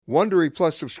Wondery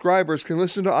Plus subscribers can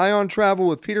listen to Ion Travel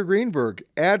with Peter Greenberg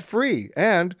ad-free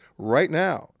and right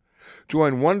now.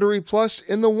 Join Wondery Plus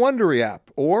in the Wondery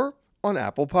app or on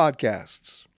Apple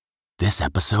Podcasts. This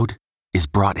episode is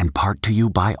brought in part to you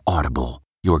by Audible,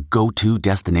 your go-to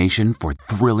destination for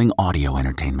thrilling audio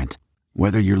entertainment.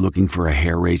 Whether you're looking for a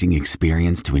hair-raising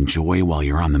experience to enjoy while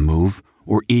you're on the move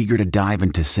or eager to dive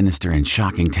into sinister and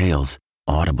shocking tales,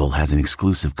 Audible has an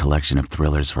exclusive collection of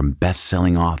thrillers from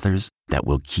best-selling authors that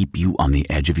will keep you on the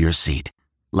edge of your seat.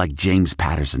 Like James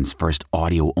Patterson's first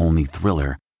audio-only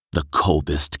thriller, The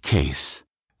Coldest Case.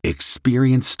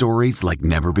 Experience stories like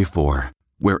never before,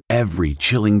 where every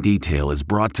chilling detail is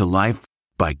brought to life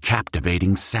by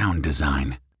captivating sound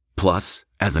design. Plus,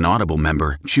 as an Audible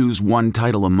member, choose one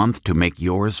title a month to make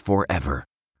yours forever.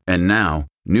 And now,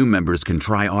 new members can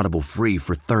try Audible free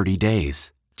for 30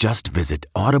 days. Just visit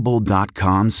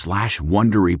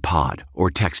audible.com/WonderyPod or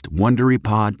text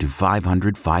WonderyPod to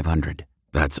 500-500.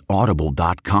 That's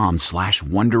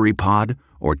audible.com/WonderyPod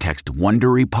or text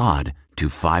WonderyPod to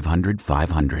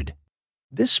 500-500.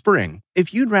 This spring,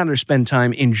 if you'd rather spend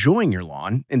time enjoying your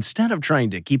lawn instead of trying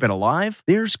to keep it alive,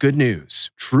 there's good news.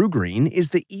 TruGreen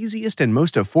is the easiest and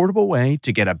most affordable way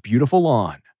to get a beautiful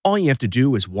lawn. All you have to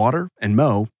do is water and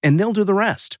mow, and they'll do the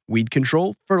rest. Weed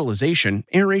control, fertilization,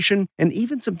 aeration, and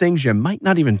even some things you might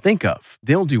not even think of.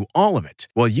 They'll do all of it,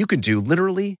 while you can do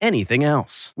literally anything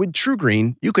else. With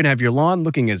TruGreen, you can have your lawn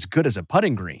looking as good as a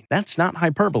putting green. That's not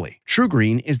hyperbole.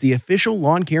 TruGreen is the official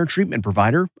lawn care treatment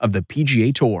provider of the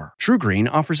PGA Tour. TruGreen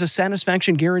offers a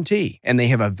satisfaction guarantee, and they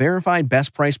have a verified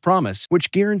best price promise, which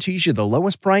guarantees you the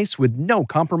lowest price with no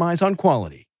compromise on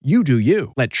quality. You do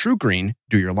you. Let TruGreen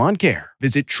do your lawn care.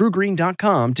 Visit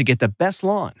TruGreen.com to get the best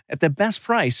lawn at the best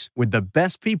price with the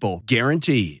best people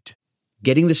guaranteed.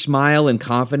 Getting the smile and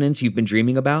confidence you've been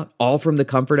dreaming about, all from the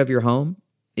comfort of your home,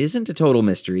 isn't a total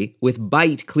mystery with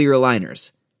Byte clear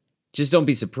aligners. Just don't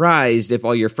be surprised if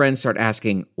all your friends start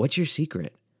asking, "What's your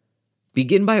secret?"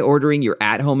 Begin by ordering your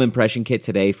at-home impression kit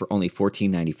today for only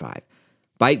 $14.95.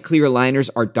 Byte clear aligners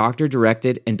are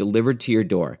doctor-directed and delivered to your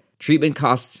door. Treatment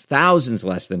costs thousands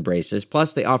less than braces,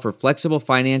 plus they offer flexible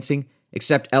financing,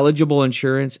 accept eligible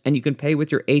insurance, and you can pay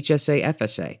with your HSA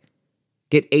FSA.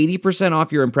 Get 80%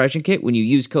 off your impression kit when you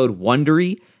use code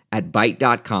WONDERY at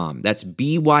Byte.com. That's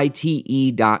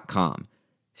BYTE.com.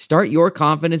 Start your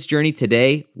confidence journey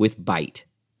today with Byte.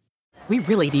 We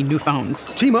really need new phones.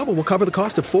 T-Mobile will cover the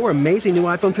cost of 4 amazing new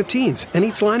iPhone 15s, and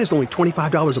each line is only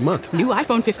 $25 a month. New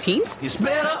iPhone 15s? It's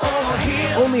better over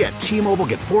here. Only at T-Mobile,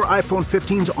 get 4 iPhone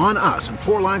 15s on us and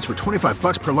 4 lines for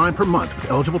 $25 per line per month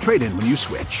with eligible trade-in when you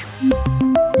switch.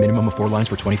 Minimum of 4 lines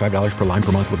for $25 per line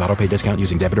per month with auto-pay discount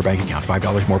using debit or bank account.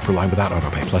 $5 more per line without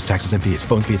auto-pay, plus taxes and fees.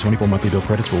 Phone fee at 24 monthly bill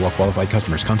credits for well-qualified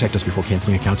customers. Contact us before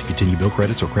canceling account to continue bill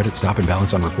credits or credit stop and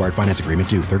balance on required finance agreement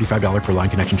due. $35 per line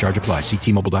connection charge applies. See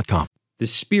T-Mobile.com. The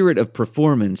spirit of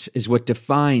performance is what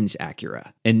defines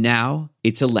Acura. And now,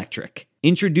 it's electric.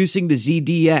 Introducing the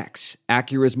ZDX,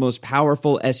 Acura's most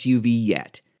powerful SUV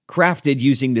yet. Crafted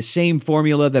using the same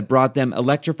formula that brought them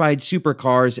electrified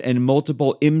supercars and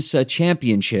multiple IMSA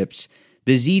championships,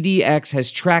 the ZDX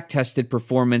has track-tested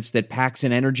performance that packs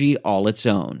an energy all its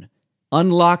own.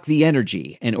 Unlock the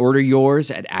energy and order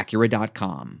yours at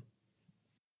Acura.com.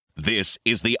 This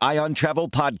is the Ion Travel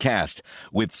Podcast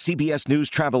with CBS News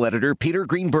travel editor Peter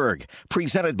Greenberg,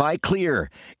 presented by Clear.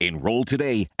 Enroll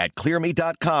today at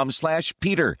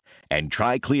clearme.com/Peter and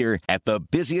try Clear at the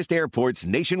busiest airports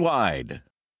nationwide.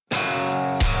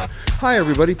 Hi,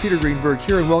 everybody. Peter Greenberg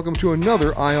here, and welcome to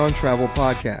another Ion Travel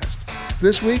Podcast.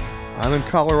 This week, I'm in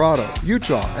Colorado,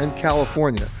 Utah, and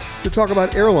California to talk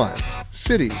about airlines,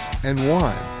 cities, and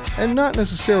wine, and not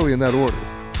necessarily in that order.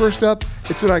 First up,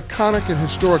 it's an iconic and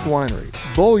historic winery,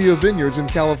 Beaulieu Vineyards in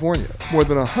California, more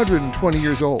than 120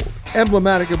 years old,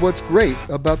 emblematic of what's great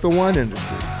about the wine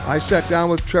industry. I sat down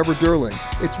with Trevor Durling,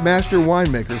 its master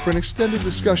winemaker, for an extended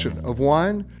discussion of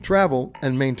wine, travel,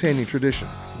 and maintaining tradition.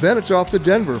 Then it's off to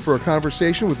Denver for a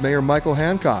conversation with Mayor Michael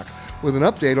Hancock with an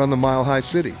update on the Mile High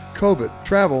City, COVID,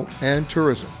 travel, and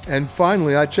tourism. And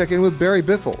finally, I check in with Barry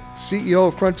Biffle, CEO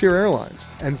of Frontier Airlines,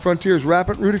 and Frontier's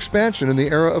rapid route expansion in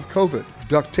the era of COVID,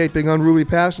 duct taping unruly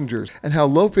passengers, and how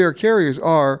low-fare carriers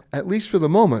are, at least for the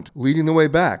moment, leading the way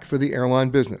back for the airline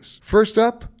business. First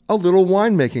up, a little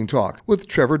winemaking talk with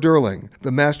Trevor Durling,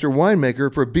 the master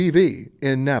winemaker for BV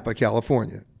in Napa,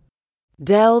 California.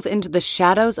 Delve into the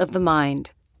shadows of the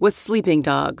mind with Sleeping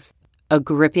Dogs, a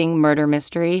gripping murder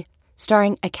mystery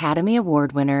starring Academy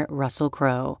Award winner Russell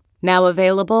Crowe. Now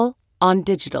available on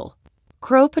digital.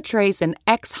 Crowe portrays an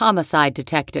ex-homicide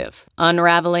detective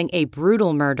unraveling a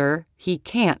brutal murder he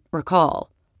can't recall.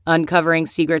 Uncovering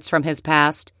secrets from his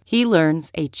past, he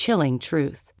learns a chilling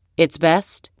truth. It's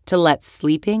best to let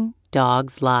sleeping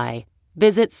dogs lie.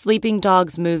 Visit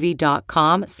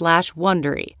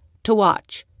sleepingdogsmovie.com/Wondery to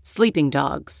watch Sleeping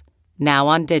Dogs, now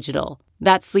on digital.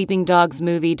 That's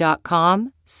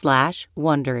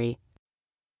sleepingdogsmovie.com/Wondery.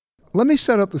 Let me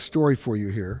set up the story for you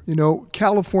here. You know,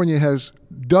 California has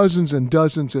dozens and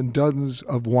dozens and dozens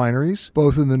of wineries,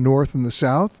 both in the north and the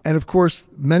south. And of course,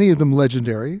 many of them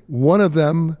legendary. One of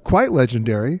them quite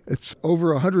legendary. It's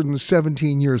over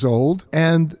 117 years old.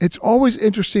 And it's always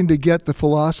interesting to get the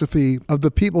philosophy of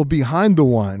the people behind the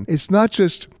wine. It's not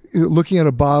just looking at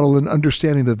a bottle and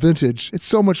understanding the vintage. It's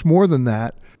so much more than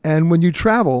that. And when you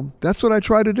travel, that's what I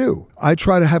try to do. I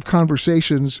try to have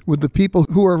conversations with the people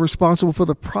who are responsible for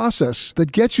the process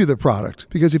that gets you the product.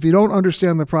 Because if you don't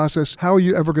understand the process, how are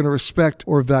you ever going to respect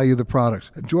or value the product?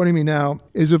 And joining me now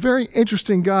is a very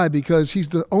interesting guy because he's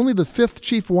only the fifth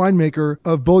chief winemaker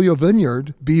of Beaulieu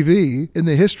Vineyard, BV, in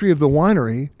the history of the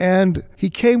winery. And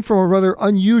he came from a rather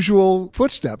unusual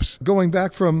footsteps, going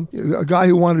back from a guy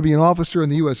who wanted to be an officer in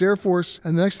the U.S. Air Force.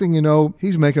 And the next thing you know,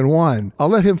 he's making wine. I'll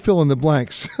let him fill in the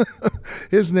blanks.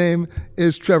 His name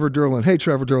is Trevor Durling. Hey,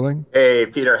 Trevor Durling. Hey,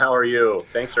 Peter. How are you?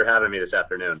 Thanks for having me this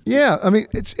afternoon. Yeah, I mean,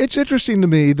 it's interesting to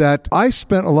me that I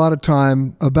spent a lot of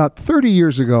time about 30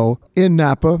 years ago in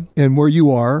Napa and where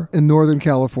you are in Northern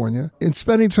California, in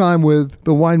spending time with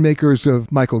the winemakers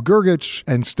of Michael Gergich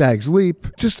and Stag's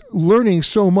Leap, just learning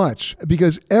so much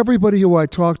because everybody who I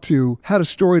talked to had a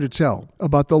story to tell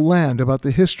about the land, about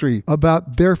the history,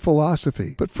 about their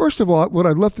philosophy. But first of all, what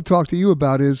I'd love to talk to you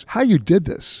about is how you did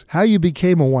this. How you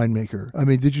became a winemaker. I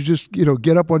mean, did you just,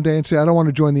 get up one day and say, I don't want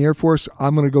to join the Air Force,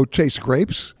 I'm going to go chase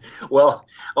grapes? Well,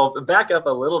 I'll back up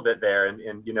a little bit there. And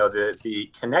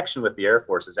the connection with the Air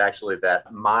Force is actually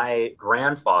that my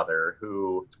grandfather,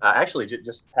 who actually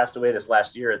just passed away this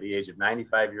last year at the age of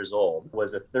 95 years old,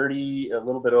 was a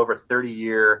little bit over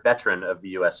 30-year veteran of the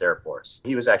U.S. Air Force.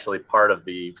 He was actually part of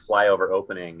the flyover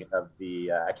opening of the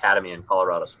academy in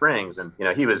Colorado Springs. And,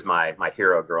 he was my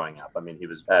hero growing up. I mean,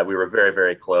 we were very,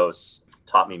 very close,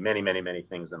 taught me many, many, many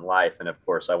things in life. And of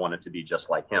course, I wanted to be just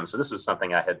like him. So this was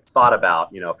something I had thought about,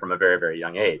 from a very, very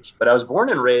young age. But I was born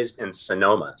and raised in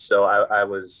Sonoma. So I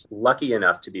was lucky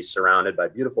enough to be surrounded by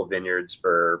beautiful vineyards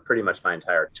for pretty much my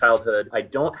entire childhood. I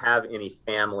don't have any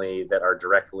family that are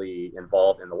directly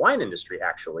involved in the wine industry,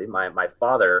 actually. My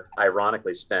father,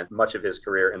 ironically, spent much of his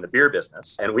career in the beer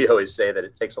business. And we always say that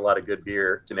it takes a lot of good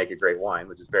beer to make a great wine,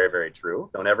 which is very, very true.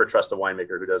 Don't ever trust a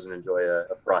winemaker who doesn't enjoy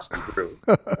a frosty brew.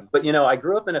 But, I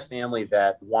grew up in a family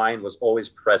that wine was always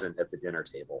present at the dinner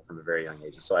table from a very young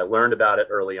age. So I learned about it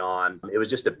early on. It was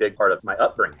just a big part of my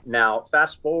upbringing. Now,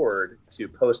 fast forward to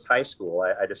post-high school,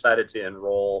 I decided to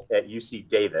enroll at UC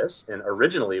Davis and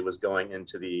originally was going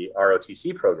into the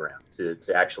ROTC program to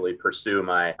actually pursue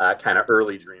my kind of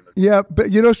early dream. Yeah,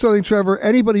 but you know something, Trevor?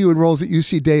 Anybody who enrolls at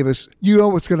UC Davis, you know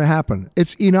what's going to happen.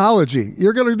 It's enology.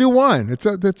 You're going to do wine.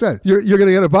 That's it. You're going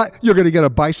to get a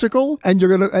bicycle, and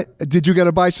you're going to. Did you get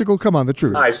a bicycle? Come on, the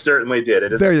truth. I certainly did.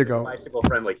 It is there you go. A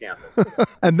bicycle-friendly campus.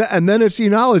 and then it's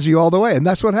enology all the way, and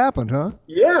that's what happened, huh?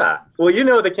 Yeah. Well,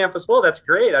 the campus well. That's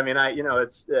great. I mean, I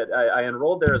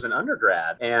enrolled there as an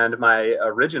undergrad, and my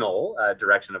original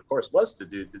direction, of course, was to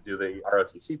do the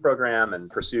ROTC program and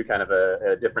pursue kind of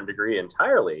a different degree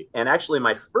entirely. And actually,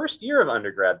 my first year of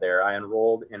undergrad there, I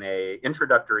enrolled in a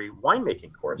introductory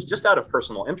winemaking course, just out of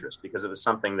personal interest, because it was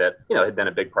something that had been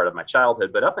a big part of my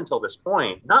childhood. But up until this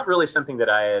point, not really something that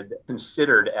I had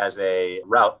considered as a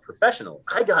route professionally.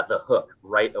 I got the hook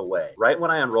right away. Right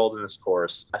when I enrolled in this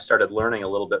course, I started learning a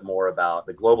little bit more about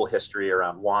the global history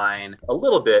around wine, a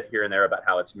little bit here and there about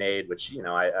how it's made, which,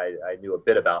 I knew a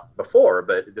bit about before,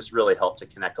 but this really helped to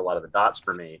connect a lot of the dots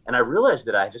for me. And I realized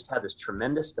that I just had this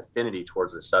tremendous affinity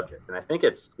towards the subject. And I think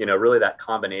it's, really that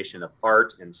combination of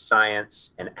art and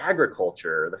science and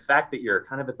agriculture, the fact that you're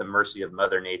kind of at the mercy of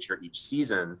Mother Nature each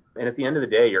season. And at the end of the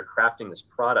day, you're crafting this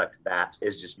product that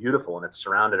is just beautiful, and it's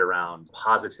surrounded around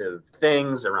positive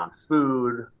things, around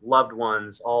food, loved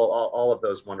ones, all of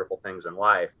those wonderful things in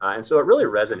life. And so it really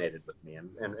resonated with me.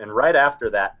 And right after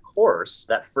that course,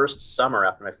 that first summer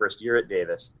after my first year at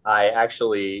Davis, I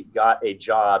actually got a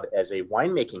job as a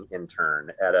winemaking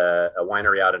intern at a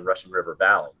winery out in Russian River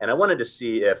Valley. And I wanted to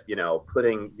see if,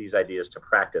 putting these ideas to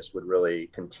practice would really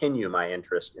continue my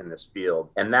interest in this field.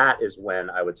 And that is when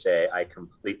I would say I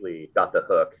completely got the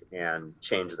hook and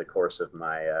changed the course of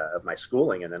my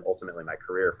schooling and then ultimately my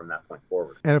career from that point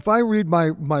forward. And if I read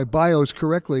my bios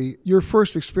correctly, your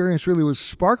first experience really was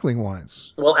sparkling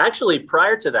wines. Well, actually,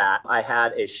 prior to that, I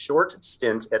had a short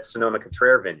stint at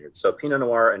Sonoma-Cutrer Vineyard. So Pinot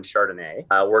Noir and Chardonnay.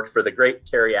 Worked for the great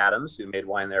Terry Adams, who made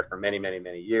wine there for many, many,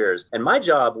 many years. And my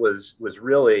job was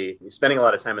really spending a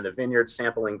lot of time in the vineyard,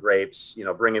 sampling grapes,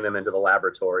 bringing them into the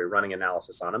laboratory, running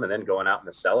analysis on them, and then going out in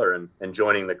the cellar and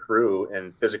joining the crew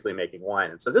and physically making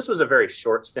wine. And so this was a very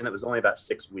short stint. It was only about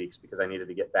 6 weeks because I needed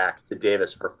to get back to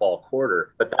Davis for fall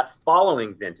quarter. But that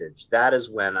following vintage, that is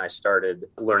when I started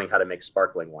learning how to make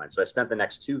sparkling wine. So I spent the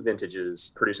next 2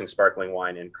 vintages producing sparkling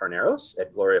wine in Carneros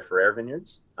at Gloria Ferrer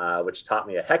Vineyards, which taught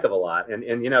me a heck of a lot. And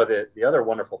the other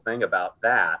wonderful thing about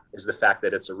that is the fact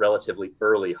that it's a relatively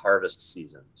early harvest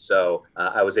season. So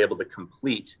I was able to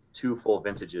complete 2 full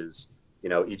vintages,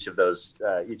 each of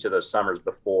those summers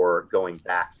before going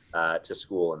back to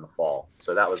school in the fall.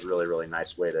 So that was really, really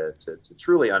nice way to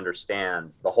truly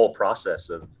understand the whole process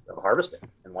of harvesting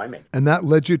and winemaking. And that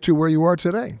led you to where you are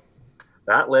today.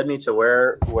 That led me to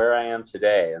where I am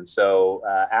today. And so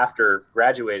after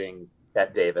graduating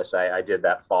at Davis, I did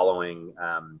that following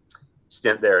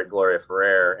stint there at Gloria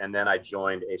Ferrer. And then I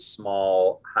joined a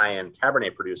small high-end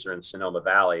Cabernet producer in Sonoma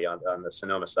Valley on the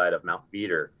Sonoma side of Mount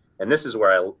Veeder. And this is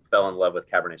where I fell in love with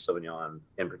Cabernet Sauvignon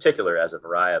in particular as a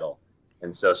varietal.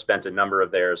 And so spent a number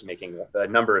of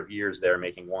years there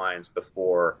making wines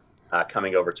before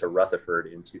coming over to Rutherford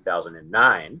in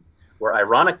 2009, where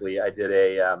ironically I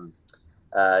did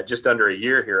just under a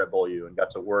year here at Beaulieu and got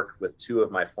to work with two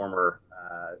of my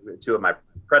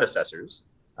predecessors,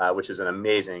 which is an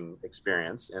amazing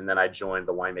experience. And then I joined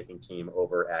the winemaking team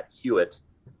over at Hewitt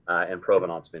and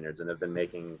Provenance Vineyards and have been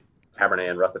making Cabernet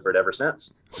in Rutherford ever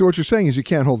since. So what you're saying is you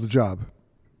can't hold the job.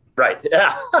 Right.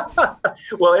 Yeah.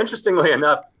 Well, interestingly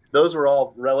enough, those were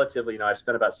all relatively, I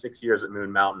spent about 6 years at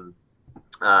Moon Mountain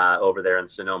over there in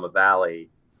Sonoma Valley.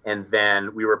 And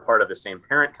then we were part of the same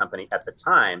parent company at the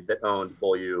time that owned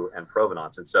Beaulieu and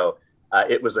Provenance. And so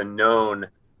it was a known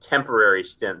temporary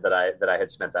stint that I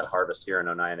had spent that harvest here in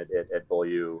 2009 at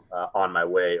Beaulieu on my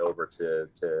way over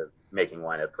to making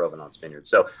wine at Provenance Vineyard.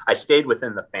 So I stayed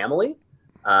within the family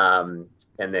and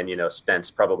then,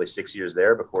 spent probably 6 years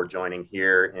there before joining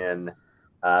here in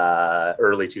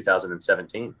early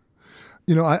 2017.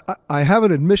 I have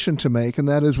an admission to make, and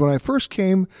that is when I first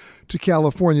came to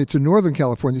California, to Northern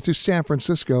California, to San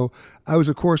Francisco, I was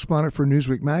a correspondent for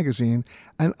Newsweek magazine,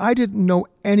 and I didn't know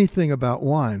anything about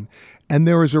wine. And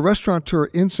there was a restaurateur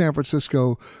in San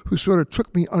Francisco who sort of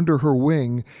took me under her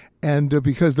wing, and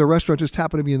because the restaurant just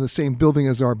happened to be in the same building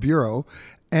as our bureau,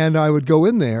 and I would go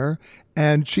in there,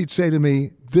 and she'd say to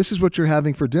me, "This is what you're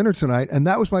having for dinner tonight." And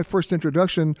that was my first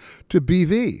introduction to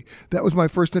BV. That was my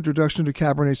first introduction to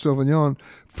Cabernet Sauvignon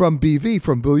from BV,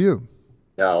 from Beaulieu.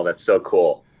 Oh, that's so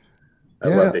cool.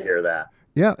 I'd love to hear that.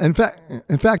 Yeah. In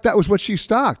fact, that was what she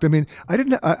stocked. I mean,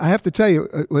 I have to tell you,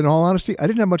 in all honesty, I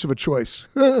didn't have much of a choice.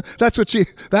 That's what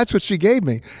she gave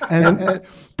me.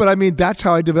 But I mean, that's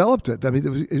how I developed it. I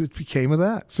mean, it became of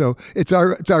that. So it's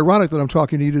ironic that I'm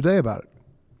talking to you today about it.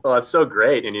 Well, it's so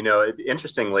great. And,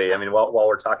 interestingly, I mean, while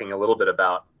we're talking a little bit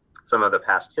about some of the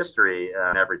past history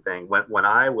and everything, when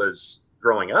I was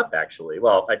growing up, actually,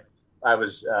 I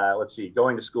was,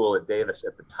 going to school at Davis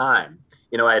at the time.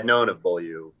 I had known of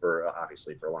Beaulieu for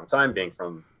a long time, being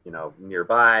from,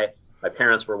 nearby. My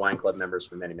parents were wine club members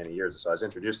for many, many years. So I was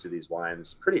introduced to these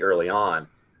wines pretty early on.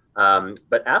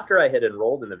 But after I had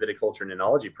enrolled in the viticulture and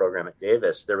enology program at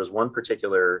Davis, there was one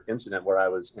particular incident where I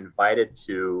was invited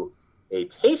to a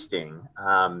tasting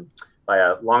by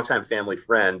a longtime family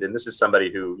friend. And this is somebody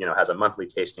who, has a monthly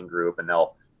tasting group, and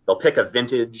they'll pick a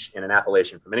vintage in an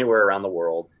appellation from anywhere around the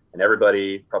world. And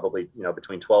everybody, probably,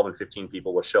 between 12 and 15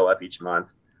 people will show up each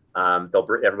month.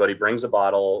 Everybody brings a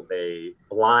bottle. They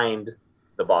blind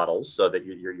the bottles so that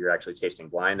you're actually tasting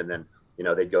blind. And then,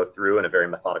 they'd go through in a very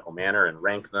methodical manner and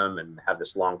rank them and have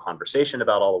this long conversation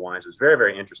about all the wines. It was very,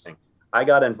 very interesting. I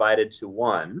got invited to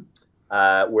one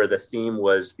where the theme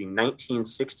was the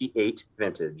 1968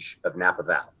 vintage of Napa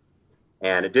Valley.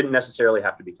 And it didn't necessarily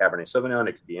have to be Cabernet Sauvignon.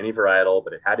 It could be any varietal,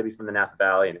 but it had to be from the Napa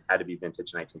Valley, and it had to be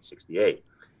vintage 1968.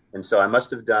 And so I must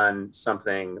have done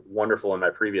something wonderful in my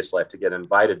previous life to get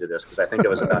invited to this, because I think I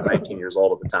was about 19 years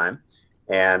old at the time.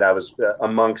 And I was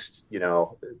amongst,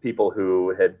 people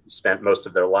who had spent most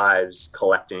of their lives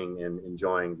collecting and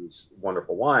enjoying these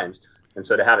wonderful wines. And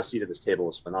so to have a seat at this table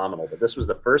was phenomenal. But this was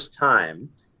the first time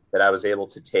that I was able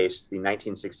to taste the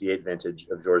 1968 vintage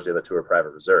of Georges de Latour Private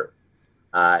Reserve.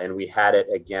 And we had it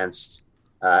against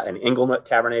an Inglenook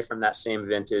Cabernet from that same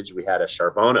vintage. We had a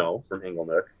Charbonneau from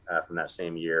Inglenook from that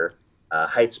same year,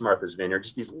 Heights Martha's Vineyard,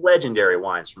 just these legendary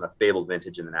wines from a fabled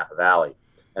vintage in the Napa Valley.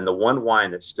 And the one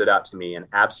wine that stood out to me and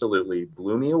absolutely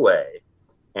blew me away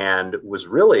and was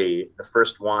really the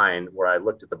first wine where I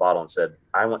looked at the bottle and said,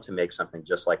 I want to make something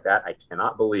just like that. I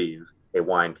cannot believe a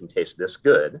wine can taste this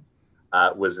good,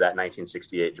 was that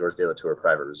 1968 Georges de Latour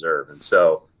Private Reserve. And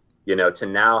so, to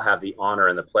now have the honor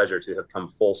and the pleasure to have come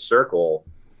full circle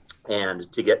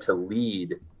and to get to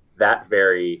lead that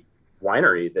very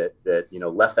winery that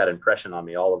left that impression on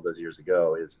me all of those years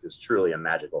ago is truly a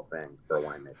magical thing for a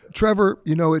winemaker. Trevor,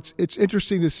 it's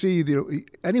interesting to see.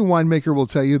 Any winemaker will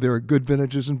tell you there are good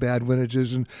vintages and bad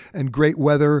vintages, and great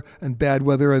weather and bad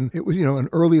weather, and it was an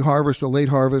early harvest, a late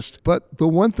harvest. But the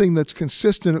one thing that's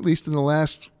consistent, at least in the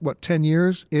last 10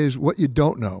 years, is what you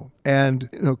don't know. And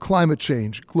climate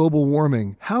change, global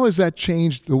warming. How has that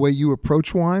changed the way you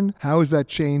approach wine? How has that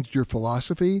changed your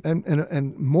philosophy?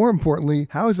 And more importantly,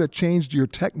 how has that changed your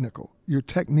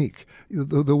technique,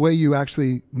 the way you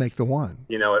actually make the wine?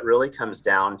 It really comes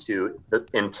down to the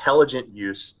intelligent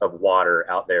use of water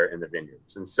out there in the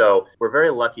vineyards. And so we're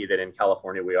very lucky that in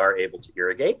California we are able to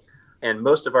irrigate. And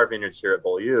most of our vineyards here at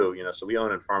Beaulieu, so we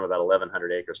own and farm about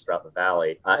 1,100 acres throughout the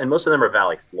valley, and most of them are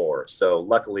valley floor. So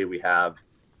luckily we have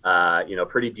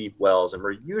pretty deep wells, and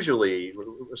we're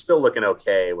still looking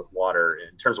okay with water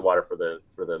in terms of water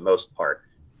for the most part.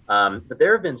 But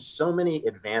there have been so many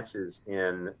advances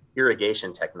in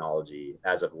irrigation technology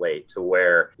as of late to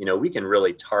where, we can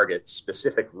really target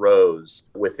specific rows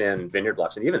within vineyard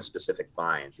blocks and even specific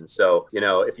vines. And so,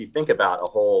 if you think about a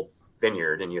whole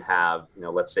vineyard and you have,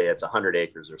 let's say it's 100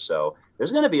 acres or so,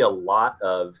 there's going to be a lot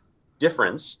of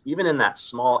difference, even in that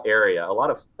small area, a lot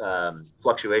of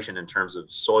fluctuation in terms of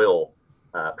soil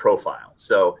profile.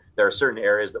 So there are certain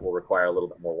areas that will require a little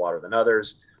bit more water than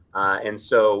others. And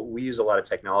so we use a lot of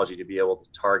technology to be able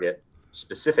to target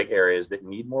specific areas that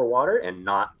need more water and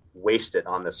not waste it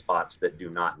on the spots that do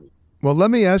not need. Well,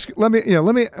 let me ask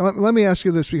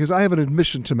you this, because I have an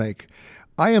admission to make.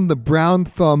 I am the brown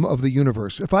thumb of the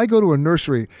universe. If I go to a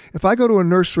nursery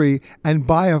and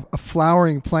buy a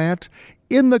flowering plant,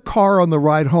 in the car on the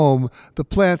ride home, the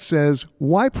plant says,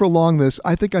 "Why prolong this?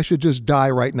 I think I should just die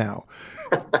right now."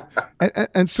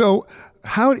 and so,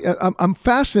 I'm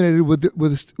fascinated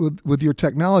with your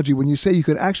technology when you say you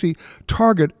could actually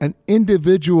target an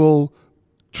individual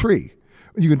tree.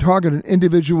 You can target an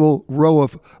individual row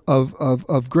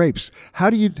of grapes. How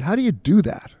do you do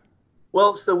that?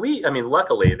 Well, so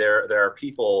luckily there are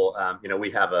people.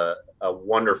 We have a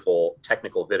wonderful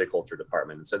technical viticulture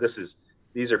department, and so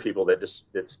these are people that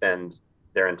spend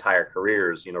their entire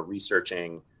careers,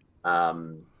 researching,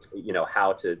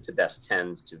 how to best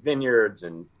tend to vineyards.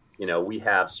 And, we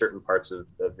have certain parts of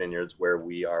vineyards where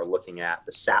we are looking at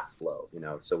the sap flow,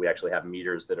 so we actually have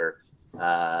meters that are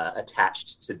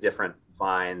attached to different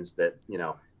vines that,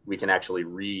 we can actually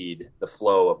read the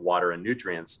flow of water and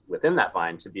nutrients within that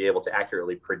vine to be able to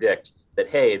accurately predict that,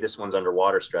 hey, this one's under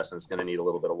water stress and it's going to need a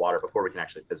little bit of water before we can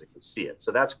actually physically see it.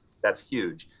 So that's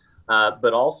huge.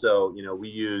 But also, we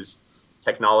use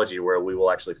technology where we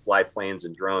will actually fly planes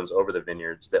and drones over the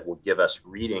vineyards that will give us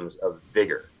readings of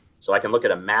vigor. So I can look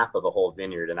at a map of a whole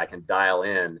vineyard and I can dial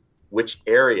in which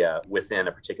area within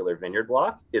a particular vineyard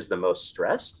block is the most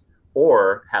stressed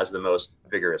or has the most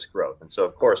vigorous growth. And so,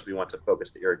 of course, we want to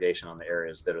focus the irrigation on the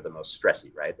areas that are the most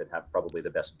stressy, right? That have probably the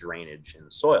best drainage in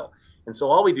the soil. And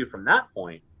so all we do from that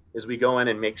point is we go in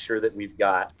and make sure that we've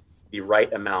got the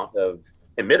right amount of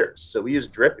emitters. So we use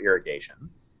drip irrigation,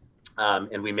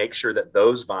 and we make sure that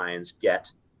those vines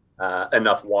get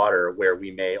enough water where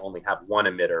we may only have one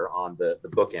emitter on the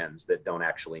bookends that don't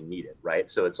actually need it, right?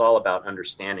 So it's all about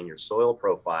understanding your soil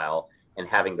profile and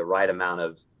having the right amount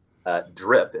of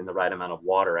drip and the right amount of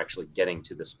water actually getting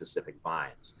to the specific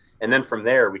vines. And then from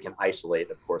there, we can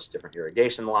isolate, of course, different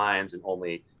irrigation lines and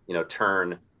only,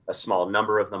 turn a small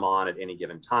number of them on at any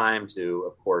given time to,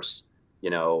 of course,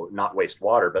 not waste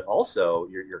water, but also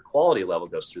your quality level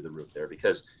goes through the roof there,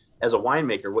 because as a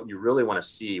winemaker, what you really want to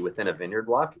see within a vineyard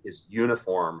block is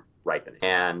uniform ripening.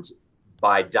 And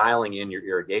by dialing in your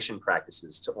irrigation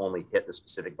practices to only hit the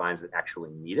specific vines that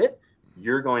actually need it,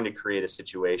 you're going to create a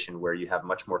situation where you have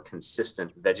much more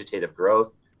consistent vegetative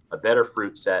growth, a better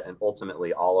fruit set, and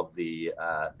ultimately all of the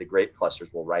grape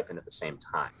clusters will ripen at the same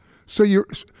time. So you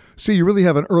really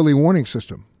have an early warning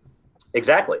system.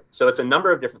 Exactly. So it's a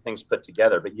number of different things put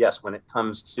together. But yes, when it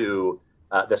comes to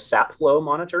the sap flow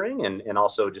monitoring and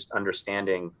also just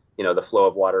understanding, the flow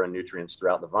of water and nutrients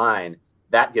throughout the vine,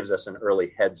 that gives us an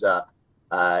early heads up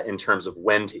in terms of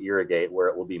when to irrigate, where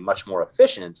it will be much more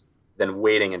efficient than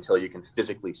waiting until you can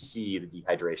physically see the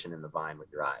dehydration in the vine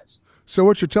with your eyes. So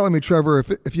what you're telling me, Trevor,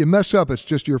 if you mess up, it's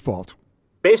just your fault.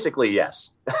 Basically,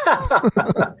 yes.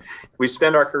 We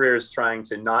spend our careers trying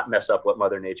to not mess up what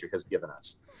Mother Nature has given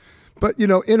us. But,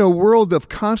 in a world of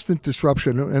constant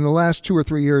disruption, in the last 2 or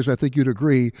 3 years, I think you'd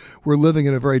agree, we're living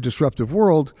in a very disruptive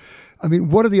world. I mean,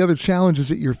 what are the other challenges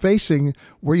that you're facing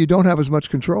where you don't have as much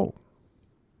control?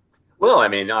 Well, I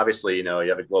mean, obviously, you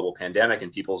have a global pandemic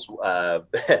and people's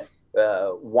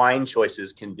wine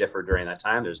choices can differ during that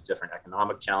time. There's different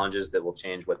economic challenges that will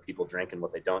change what people drink and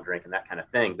what they don't drink and that kind of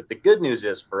thing. But the good news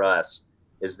is for us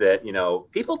is that,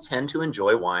 people tend to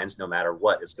enjoy wines no matter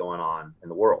what is going on in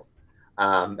the world,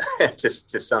 to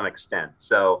some extent.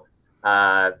 So,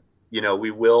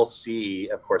 we will see,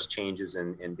 of course, changes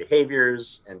in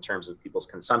behaviors in terms of people's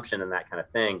consumption and that kind of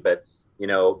thing. But,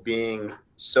 being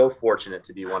so fortunate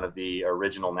to be one of the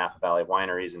original Napa Valley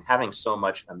wineries and having so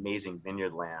much amazing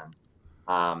vineyard land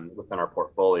within our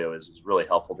portfolio is really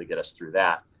helpful to get us through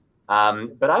that.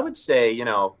 But I would say,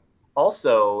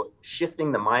 also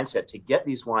shifting the mindset to get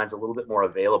these wines a little bit more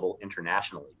available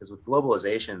internationally, because with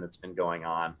globalization that's been going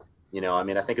on,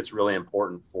 I think it's really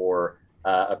important for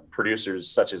producers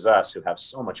such as us who have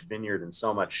so much vineyard and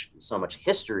so much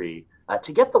history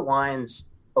to get the wines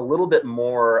a little bit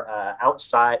more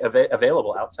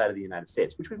available outside of the United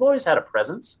States, which we've always had a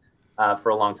presence for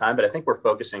a long time, but I think we're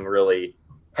focusing really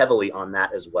heavily on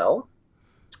that as well.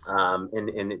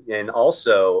 And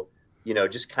also,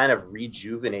 just kind of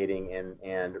rejuvenating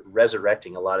and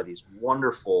resurrecting a lot of these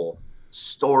wonderful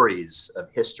stories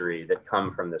of history that come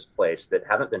from this place that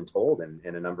haven't been told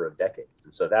in a number of decades.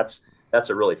 And so that's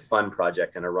a really fun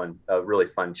project and a really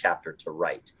fun chapter to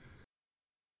write.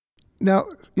 Now,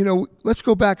 let's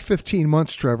go back 15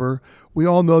 months, Trevor. We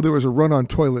all know there was a run on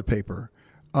toilet paper,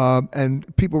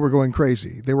 and people were going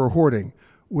crazy. They were hoarding.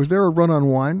 Was there a run on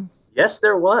wine? Yes,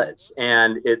 there was.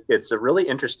 And it's a really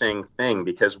interesting thing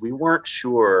because we weren't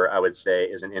sure, I would say,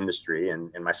 as an industry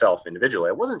and myself individually,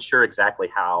 I wasn't sure exactly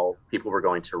how people were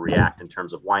going to react in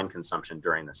terms of wine consumption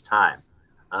during this time.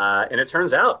 And it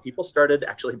turns out people started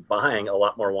actually buying a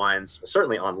lot more wines,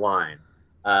 certainly online,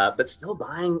 but still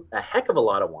buying a heck of a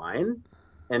lot of wine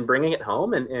and bringing it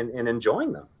home and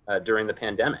enjoying them during the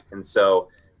pandemic. And so,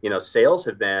 sales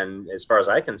have been, as far as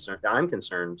I'm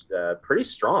concerned, pretty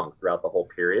strong throughout the whole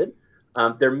period.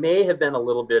 There may have been a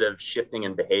little bit of shifting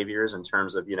in behaviors in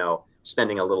terms of,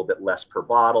 spending a little bit less per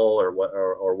bottle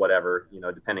or whatever,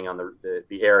 depending on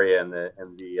the area and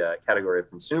the category of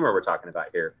consumer we're talking about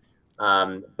here.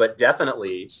 But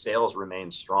definitely sales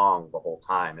remained strong the whole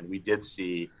time. And we did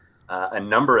see a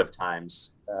number of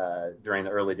times during the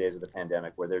early days of the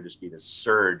pandemic where there'd just be this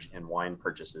surge in wine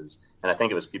purchases. And I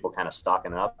think it was people kind of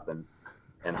stocking up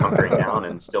and hunkering down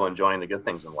and still enjoying the good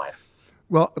things in life.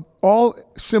 Well, all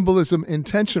symbolism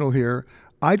intentional here.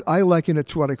 I liken it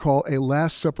to what I call a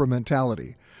Last Supper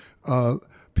mentality.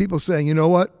 People saying, you know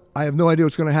what, I have no idea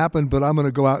what's going to happen, but I'm going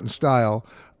to go out in style.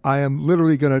 I am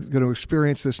literally going to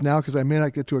experience this now because I may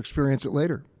not get to experience it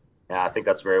later. Yeah, I think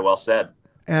that's very well said.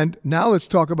 And now let's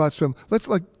talk about let's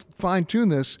fine tune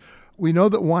this. We know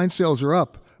that wine sales are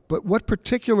up, but what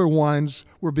particular wines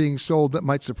were being sold that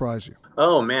might surprise you?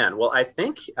 Oh man. Well, I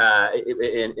think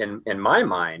in my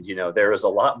mind, there was a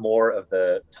lot more of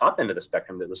the top end of the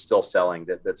spectrum that was still selling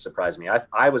that surprised me.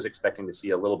 I was expecting to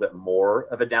see a little bit more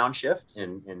of a downshift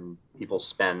in people's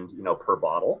spend, per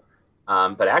bottle.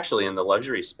 But actually in the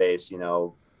luxury space,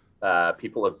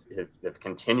 people have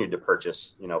continued to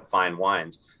purchase, fine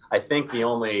wines. I think the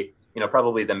only,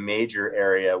 probably the major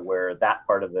area where that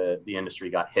part of the industry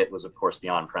got hit was, of course, the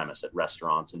on-premise at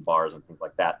restaurants and bars and things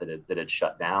like that had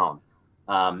shut down.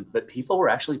 But people were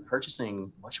actually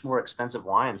purchasing much more expensive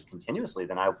wines continuously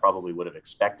than I probably would have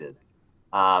expected.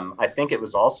 I think it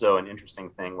was also an interesting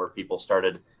thing where people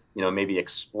started, maybe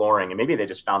exploring, and maybe they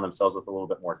just found themselves with a little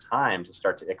bit more time to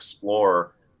start to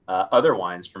explore other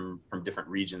wines from different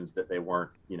regions that they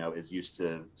weren't, as used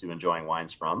to enjoying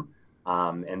wines from.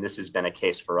 And this has been a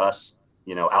case for us,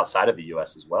 outside of the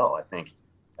U.S. as well. I think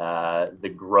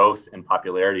the growth and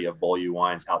popularity of Beaulieu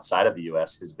wines outside of the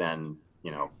U.S. has been,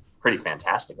 pretty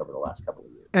fantastic over the last couple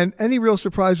of years. And any real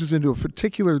surprises into a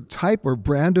particular type or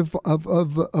brand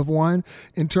of wine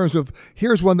in terms of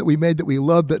here's one that we made that we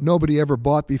loved that nobody ever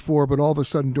bought before, but all of a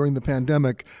sudden during the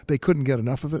pandemic, they couldn't get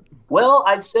enough of it? Well,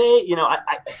 I'd say,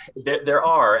 there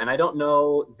are, and I don't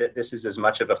know that this is as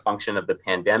much of a function of the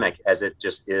pandemic as it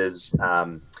just is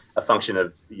a function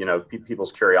of,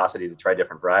 people's curiosity to try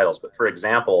different varietals. But for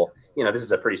example, this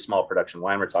is a pretty small production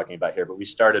wine we're talking about here, but we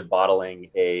started bottling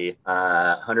a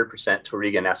 100%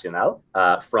 Touriga Nacional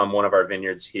from one of our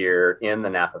vineyards here in the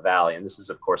Napa Valley. And this is,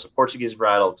 of course, a Portuguese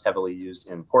varietal. It's heavily used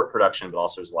in port production, but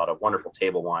also there's a lot of wonderful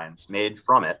table wines made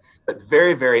from it, but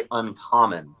very, very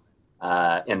uncommon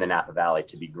in the Napa Valley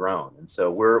to be grown. And so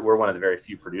we're one of the very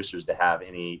few producers to have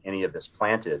any of this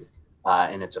planted.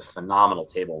 and it's a phenomenal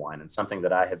table wine and something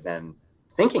that I have been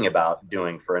thinking about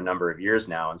doing for a number of years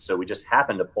now. And so we just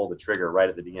happened to pull the trigger right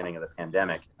at the beginning of the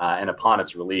pandemic. And upon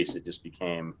its release, it just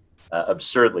became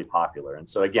absurdly popular. And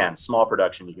so again, small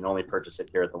production, you can only purchase it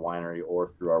here at the winery or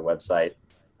through our website,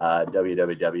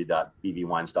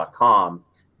 www.bvwines.com.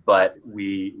 But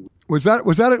was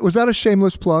that a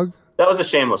shameless plug? That was a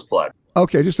shameless plug.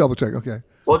 Okay, just double check. Okay.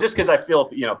 Well, just because I feel,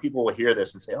 people will hear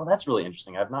this and say, oh, that's really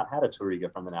interesting. I've not had a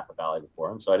Touriga from the Napa Valley before.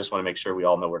 And so I just want to make sure we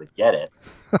all know where to get it.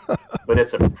 But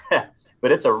it's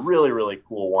a really, really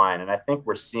cool wine. And I think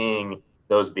we're seeing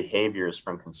those behaviors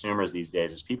from consumers these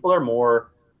days as people are more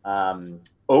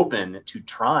open to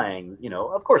trying,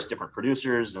 of course, different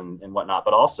producers and whatnot,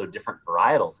 but also different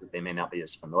varietals that they may not be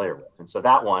as familiar with. And so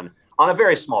that one, on a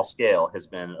very small scale, has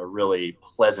been a really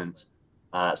pleasant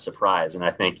surprise. And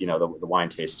I think, the wine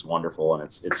tastes wonderful, and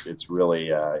it's really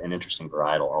an interesting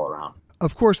varietal all around.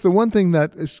 Of course, the one thing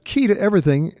that is key to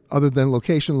everything other than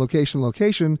location,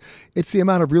 it's the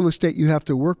amount of real estate you have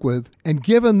to work with. And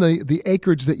given the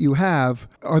acreage that you have,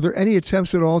 are there any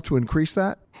attempts at all to increase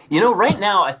that? Right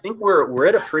now, I think we're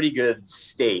at a pretty good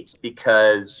state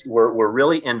because we're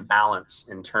really in balance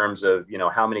in terms of,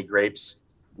 how many grapes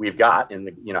we've got in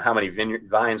the, how many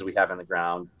vines we have in the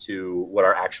ground to what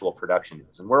our actual production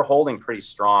is. And we're holding pretty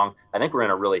strong. I think we're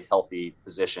in a really healthy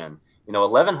position.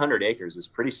 1,100 acres is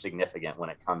pretty significant when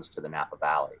it comes to the Napa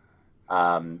Valley.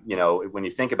 When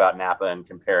you think about Napa and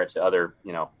compare it to other,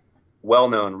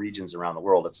 well-known regions around the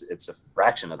world, it's a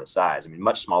fraction of the size. I mean,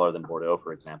 much smaller than Bordeaux,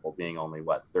 for example, being only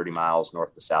 30 miles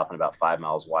north to south and about 5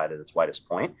 miles wide at its widest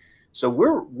point. So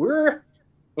we're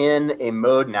in a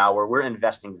mode now where we're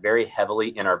investing very heavily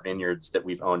in our vineyards that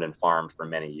we've owned and farmed for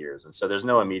many years. And so there's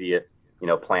no immediate,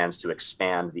 plans to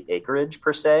expand the acreage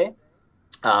per se.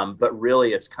 But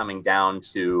really it's coming down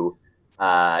to,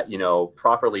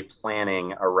 properly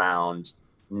planning around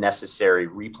necessary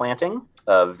replanting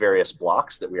of various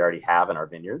blocks that we already have in our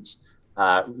vineyards,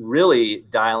 really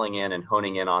dialing in and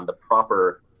honing in on the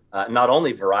proper, not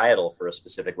only varietal for a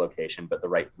specific location, but the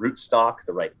right rootstock,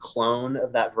 the right clone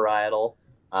of that varietal,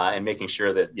 and making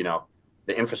sure that,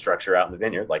 the infrastructure out in the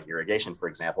vineyard, like irrigation, for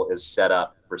example, is set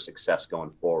up for success going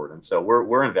forward. And so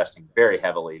we're investing very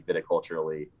heavily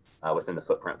viticulturally within the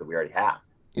footprint that we already have.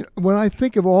 When I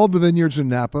think of all the vineyards in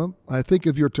Napa, I think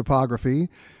of your topography.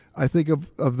 I think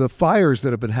of the fires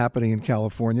that have been happening in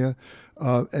California.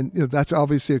 And that's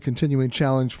obviously a continuing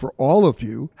challenge for all of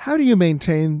you. How do you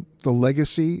maintain the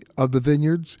legacy of the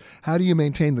vineyards? How do you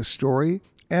maintain the story?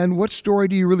 And what story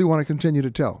do you really want to continue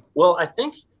to tell? Well, I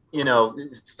think,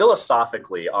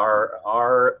 philosophically,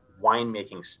 our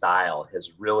winemaking style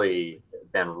has really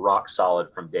been rock solid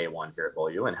from day one here at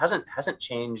Beaulieu and hasn't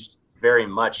changed very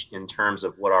much in terms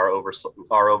of what our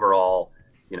overall,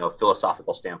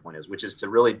 philosophical standpoint is, which is to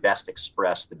really best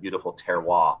express the beautiful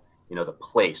terroir, the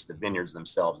place, the vineyards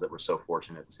themselves that we're so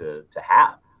fortunate to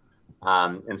have.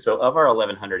 And so of our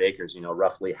 1,100 acres,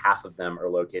 roughly half of them are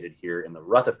located here in the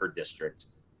Rutherford district,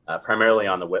 primarily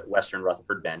on the Western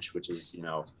Rutherford Bench, which is,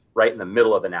 right in the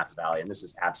middle of the Napa Valley. And this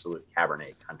is absolute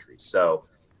Cabernet country. So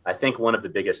I think one of the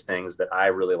biggest things that I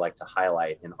really like to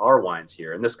highlight in our wines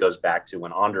here, and this goes back to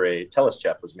when André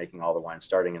Telescheff was making all the wines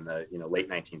starting in the late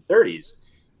 1930s,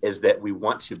 is that we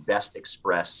want to best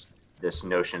express this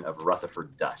notion of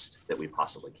Rutherford dust that we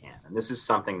possibly can. And this is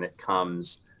something that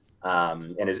comes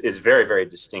and is very, very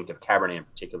distinct of Cabernet in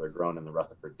particular, grown in the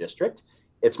Rutherford district.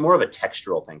 It's more of a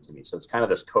textural thing to me. So it's kind of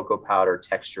this cocoa powder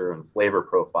texture and flavor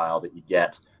profile that you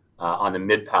get on the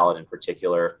mid palate in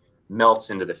particular, melts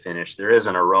into the finish. There is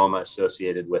an aroma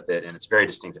associated with it, and it's very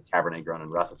distinctive Cabernet grown in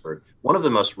Rutherford. One of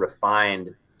the most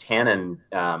refined tannin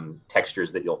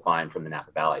textures that you'll find from the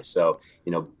Napa Valley. So,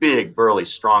 big, burly,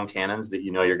 strong tannins that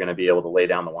you're going to be able to lay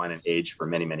down the wine and age for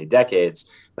many, many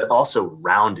decades, but also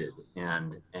rounded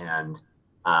and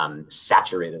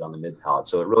saturated on the mid palate.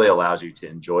 So it really allows you to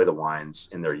enjoy the wines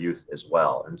in their youth as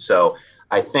well. And so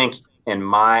I think in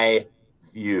my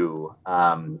view,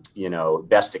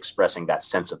 best expressing that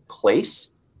sense of place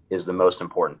is the most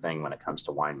important thing when it comes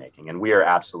to winemaking. And we are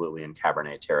absolutely in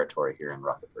Cabernet territory here in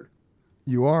Rutherford.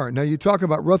 You are. Now, you talk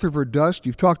about Rutherford dust.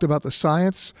 You've talked about the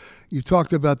science. You've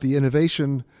talked about the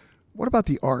innovation. What about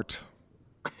the art?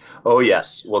 Oh,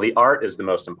 yes. Well, the art is the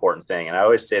most important thing. And I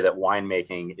always say that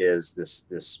winemaking is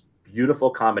this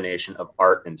beautiful combination of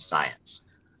art and science.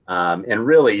 And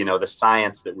really, the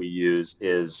science that we use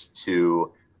is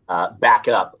to back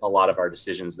up a lot of our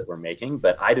decisions that we're making.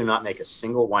 But I do not make a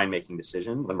single winemaking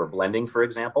decision when we're blending, for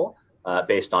example,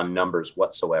 based on numbers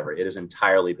whatsoever. It is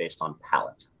entirely based on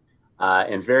palate.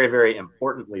 And very, very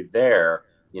importantly there,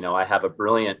 I have a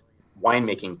brilliant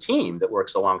winemaking team that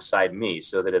works alongside me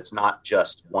so that it's not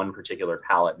just one particular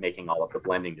palate making all of the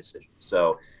blending decisions.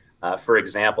 So, for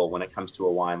example, when it comes to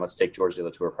a wine, let's take Georges de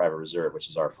Latour Private Reserve, which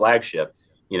is our flagship.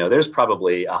 There's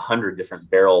probably 100 different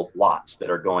barrel lots that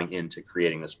are going into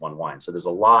creating this one wine. So there's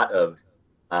a lot of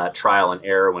trial and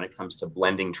error when it comes to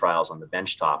blending trials on the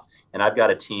benchtop. And I've got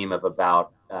a team of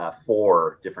about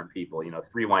 4 different people,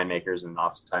 3 winemakers, and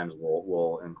oftentimes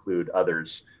we'll include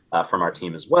others from our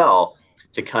team as well,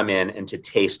 to come in and to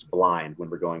taste blind when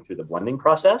we're going through the blending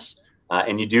process.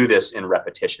 And you do this in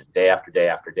repetition, day after day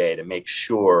after day, to make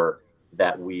sure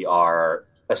that we are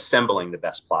assembling the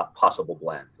best possible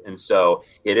blend. And so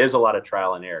it is a lot of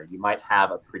trial and error. You might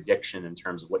have a prediction in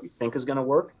terms of what you think is going to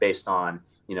work based on,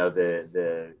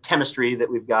 the chemistry that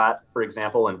we've got, for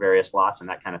example, in various lots and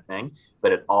that kind of thing.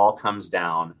 But it all comes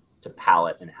down to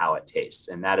palate and how it tastes.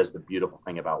 And that is the beautiful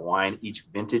thing about wine. Each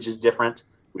vintage is different.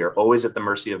 We are always at the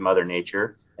mercy of Mother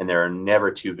Nature, and there are never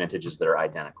 2 vintages that are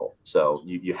identical. So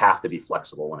you have to be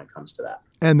flexible when it comes to that.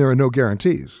 And there are no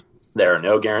guarantees. There are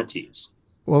no guarantees.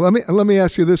 Well, let me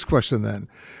ask you this question then.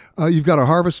 You've got a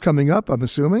harvest coming up, I'm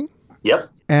assuming? Yep.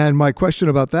 And my question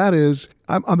about that is,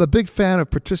 I'm a big fan of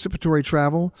participatory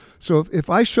travel. So if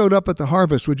I showed up at the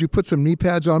harvest, would you put some knee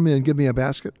pads on me and give me a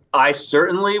basket? I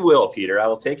certainly will, Peter. I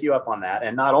will take you up on that.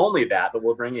 And not only that, but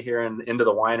we'll bring you here into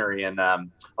the winery, and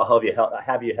I'll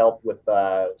have you help with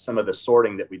some of the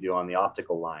sorting that we do on the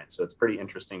optical line. So it's pretty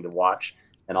interesting to watch.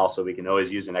 And also, we can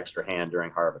always use an extra hand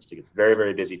during harvest. It's a very,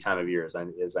 very busy time of year,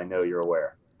 as I know you're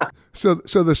aware. So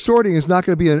the sorting is not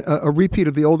going to be a repeat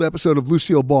of the old episode of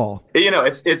Lucille Ball.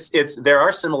 It's there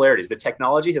are similarities. The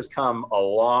technology has come a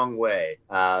long way,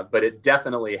 but it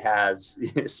definitely has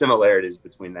similarities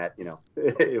between that,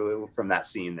 from that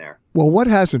scene there. Well, what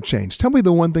hasn't changed? Tell me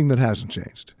the one thing that hasn't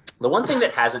changed. The one thing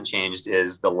that hasn't changed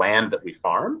is the land that we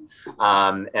farm.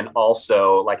 And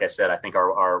also, like I said, I think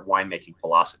our winemaking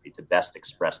philosophy to best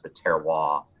express the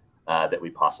terroir that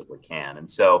we possibly can. And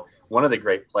so one of the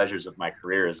great pleasures of my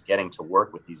career is getting to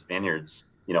work with these vineyards,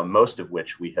 most of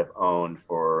which we have owned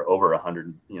for over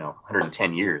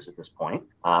 110 years at this point.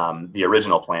 The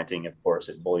original planting, of course,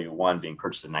 at Beaulieu 1 being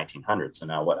purchased in 1900. So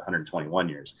now 121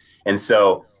 years. And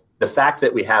so the fact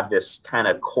that we have this kind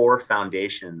of core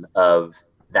foundation of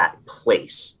that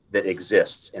place that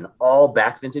exists in all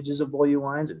back vintages of Beaulieu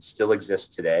wines and still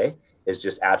exists today is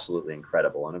just absolutely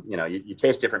incredible. And, you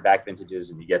taste different back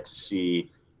vintages and you get to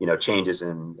see, changes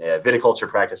in viticulture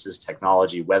practices,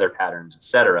 technology, weather patterns, et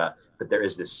cetera. But there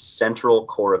is this central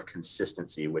core of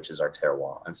consistency, which is our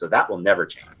terroir. And so that will never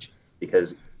change,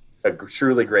 because a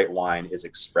truly great wine is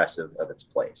expressive of its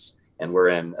place. And we're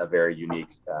in a very unique,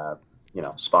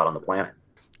 spot on the planet.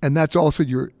 And that's also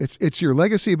it's your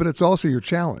legacy, but it's also your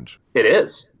challenge. It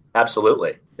is.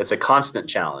 Absolutely. It's a constant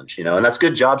challenge, and that's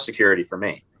good job security for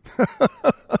me.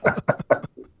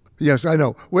 Yes, I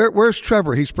know. Where's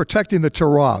Trevor? He's protecting the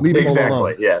terroir. Leave him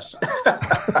alone. Yes.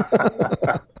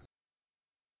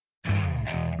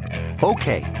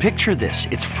 Okay, picture this.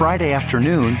 It's Friday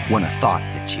afternoon when a thought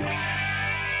hits you.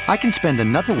 I can spend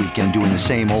another weekend doing the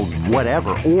same old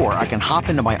whatever, or I can hop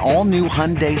into my all-new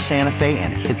Hyundai Santa Fe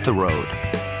and hit the road.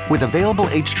 With available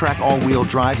H-Track all-wheel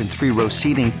drive and 3-row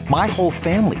seating, my whole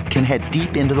family can head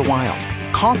deep into the wild.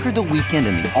 Conquer the weekend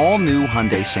in the all-new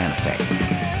Hyundai Santa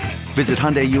Fe. Visit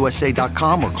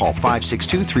HyundaiUSA.com or call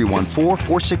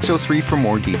 562-314-4603 for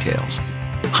more details.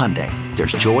 Hyundai,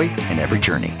 there's joy in every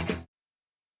journey.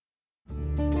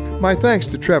 My thanks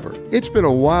to Trevor. It's been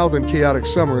a wild and chaotic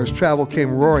summer as travel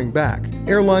came roaring back.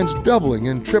 Airlines doubling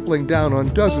and tripling down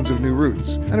on dozens of new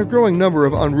routes, and a growing number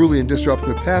of unruly and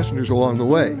disruptive passengers along the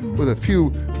way, with a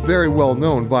few very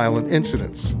well-known violent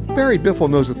incidents. Barry Biffle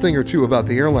knows a thing or two about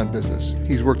the airline business.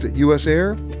 He's worked at US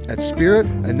Air, at Spirit,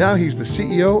 and now he's the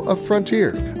CEO of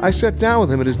Frontier. I sat down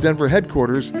with him at his Denver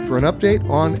headquarters for an update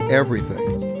on everything.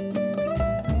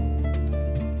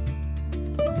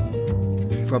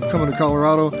 If I'm coming to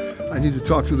Colorado, I need to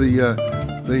talk to the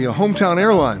hometown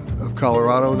airline of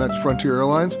Colorado, and that's Frontier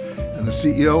Airlines, and the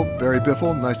CEO, Barry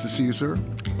Biffle. Nice to see you, sir.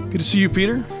 Good to see you,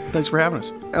 Peter. Thanks for having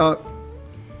us.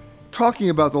 Talking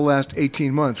about the last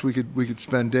 18 months, we could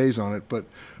spend days on it, but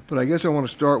I guess I want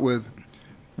to start with,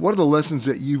 what are the lessons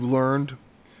that you've learned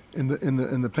in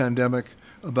the pandemic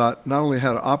about not only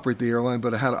how to operate the airline,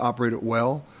 but how to operate it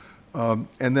well? And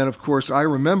then, of course, I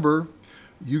remember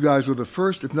you guys were the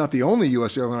first, if not the only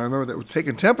U.S. airline I remember that was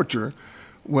taking temperature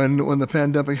when the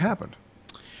pandemic happened.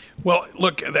 Well,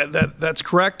 look, that's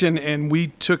correct, and we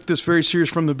took this very serious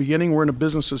from the beginning. We're in a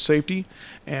business of safety,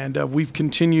 and we've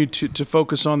continued to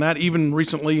focus on that. Even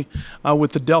recently,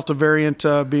 with the Delta variant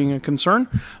being a concern,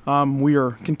 we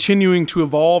are continuing to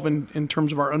evolve in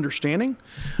terms of our understanding.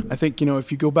 I think,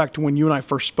 if you go back to when you and I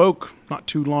first spoke, not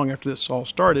too long after this all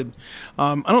started,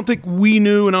 I don't think we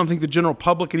knew, and I don't think the general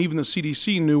public and even the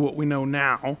CDC knew what we know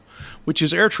now, which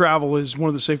is air travel is one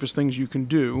of the safest things you can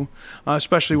do,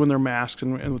 especially when they're masked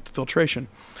and with the filtration.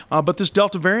 But this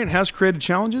Delta variant has created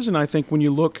challenges, and I think when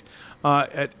you look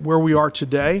at where we are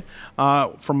today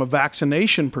from a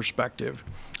vaccination perspective,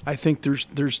 I think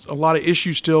there's a lot of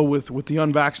issues still with the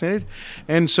unvaccinated.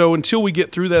 And so until we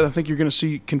get through that, I think you're going to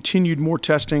see continued more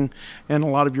testing, and a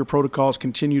lot of your protocols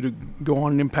continue to go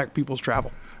on and impact people's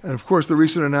travel. And of course, the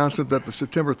recent announcement that the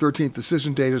September 13th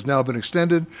decision date has now been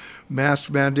extended.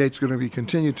 Mask mandate's going to be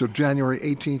continued till January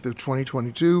 18th of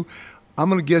 2022. I'm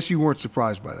going to guess you weren't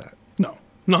surprised by that. No,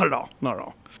 not at all. Not at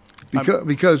all.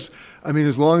 Because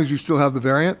as long as you still have the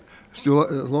variant, as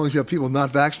long as you have people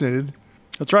not vaccinated.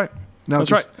 That's right.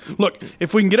 That's right. Look,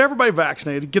 if we can get everybody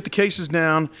vaccinated, get the cases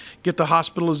down, get the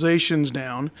hospitalizations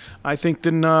down, I think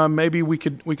then maybe we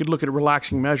could look at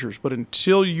relaxing measures. But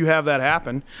until you have that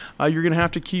happen, you're going to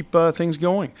have to keep things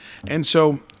going. And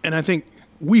I think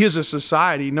we as a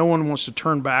society, no one wants to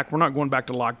turn back. We're not going back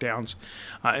to lockdowns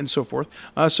and so forth.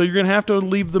 So you're going to have to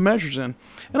leave the measures in.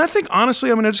 And I think,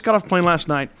 honestly, I just got off a plane last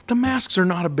night. The masks are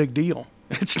not a big deal.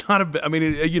 It's not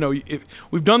if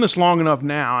we've done this long enough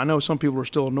now. I know some people are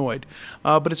still annoyed,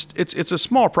 but it's a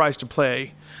small price to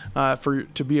pay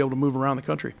to be able to move around the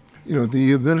country.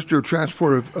 The Minister of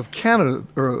Transport of Canada,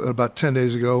 about 10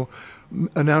 days ago,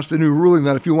 announced a new ruling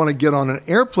that if you want to get on an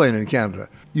airplane in Canada,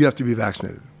 you have to be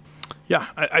vaccinated. Yeah,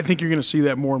 I think you're going to see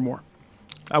that more and more.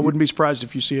 I wouldn't be surprised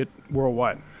if you see it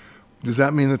worldwide. Does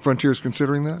that mean that Frontier is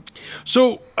considering that?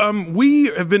 So we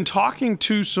have been talking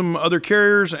to some other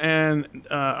carriers and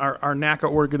our NACA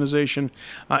organization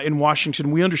in Washington.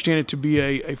 We understand it to be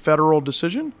a federal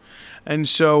decision, and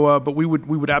so but we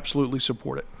would absolutely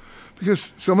support it.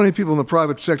 Because so many people in the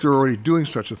private sector are already doing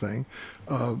such a thing.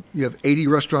 You have 80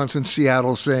 restaurants in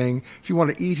Seattle saying, if you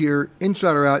want to eat here,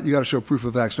 inside or out, you got to show proof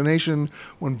of vaccination.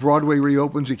 When Broadway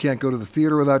reopens, you can't go to the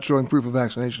theater without showing proof of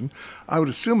vaccination. I would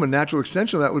assume a natural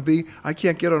extension of that would be, I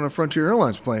can't get on a Frontier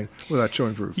Airlines plane without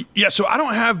showing proof. Yeah, so I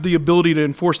don't have the ability to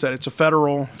enforce that. It's a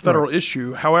federal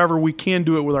issue. However, we can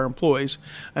do it with our employees.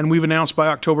 And we've announced by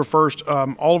October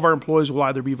 1st, all of our employees will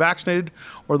either be vaccinated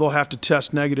or they'll have to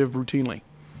test negative routinely.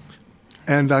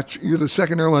 And you're the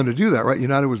second airline to do that, right?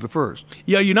 United was the first.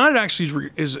 Yeah, United actually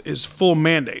is full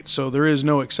mandate, so there is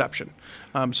no exception.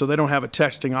 So they don't have a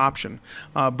testing option.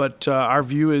 But our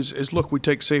view is, look, we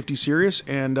take safety serious,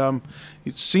 and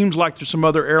it seems like there's some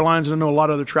other airlines, and I know a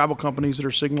lot of other travel companies that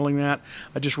are signaling that.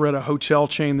 I just read a hotel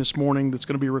chain this morning that's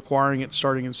going to be requiring it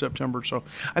starting in September. So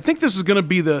I think this is going to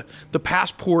be the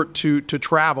passport to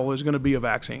travel is going to be a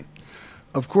vaccine.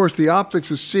 Of course, the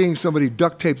optics of seeing somebody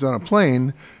duct taped on a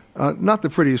plane, not the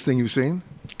prettiest thing you've seen.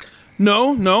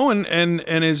 No, and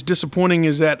as disappointing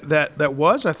as that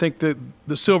was, I think that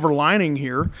the silver lining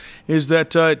here is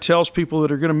that it tells people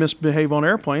that are going to misbehave on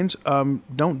airplanes,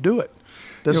 don't do it.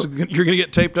 You're going to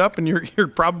get taped up, and you're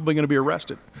probably going to be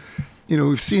arrested.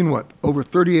 We've seen over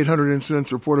 3,800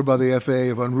 incidents reported by the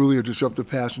FAA of unruly or disruptive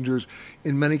passengers.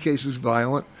 In many cases,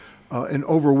 violent. An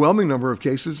overwhelming number of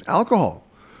cases, alcohol.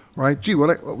 Right? Gee,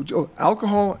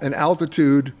 alcohol and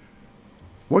altitude.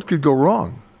 What could go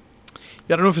wrong?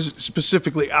 Yeah, I don't know if it's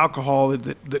specifically alcohol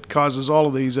that causes all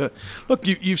of these. Look,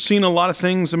 you've seen a lot of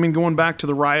things. Going back to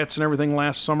the riots and everything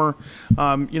last summer,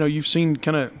 you've seen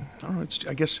kind of,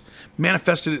 I guess,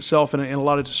 manifested itself in a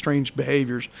lot of strange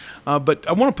behaviors. But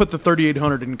I want to put the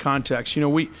 3,800 in context.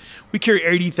 We carry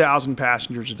 80,000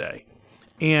 passengers a day,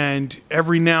 and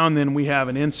every now and then we have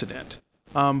an incident.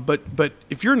 But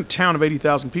if you're in a town of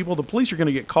 80,000 people, the police are going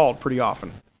to get called pretty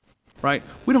often. Right?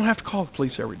 We don't have to call the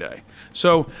police every day.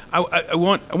 So I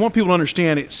want people to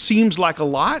understand it seems like a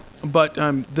lot, but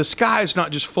the sky is not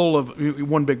just full of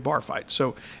one big bar fight.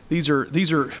 So these are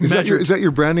is that your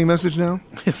branding message now?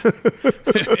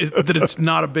 That it's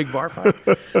not a big bar fight.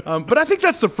 But I think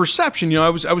that's the perception. I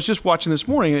was just watching this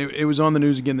morning. It was on the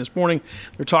news again this morning.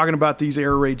 They're talking about these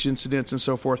air rage incidents and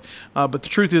so forth. But the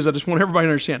truth is, I just want everybody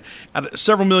to understand, out of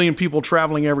several million people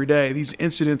traveling every day, these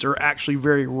incidents are actually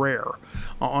very rare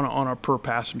on a per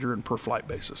passenger and per flight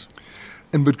basis.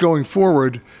 But going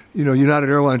forward, United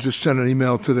Airlines just sent an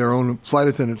email to their own flight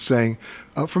attendants saying,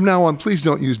 from now on, please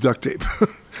don't use duct tape.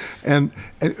 and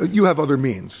you have other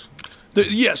means.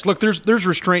 Yes, look, there's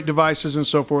restraint devices and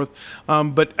so forth,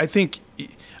 but I think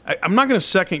I'm not going to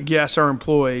second guess our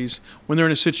employees when they're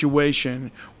in a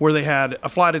situation where they had a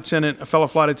flight attendant, a fellow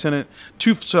flight attendant,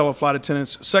 2 fellow flight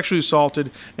attendants sexually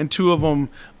assaulted, and 2 of them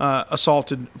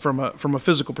assaulted from a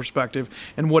physical perspective,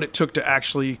 and what it took to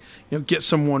actually get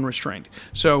someone restrained.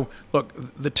 So look,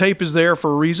 the tape is there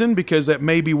for a reason, because that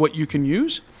may be what you can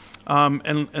use.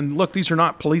 And look, these are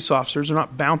not police officers; they're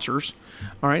not bouncers.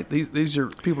 All right, these are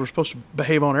people who are supposed to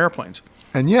behave on airplanes.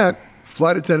 And yet,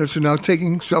 flight attendants are now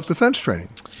taking self-defense training.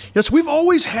 Yes, we've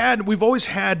always had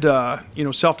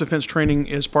self-defense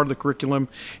training as part of the curriculum,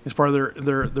 as part of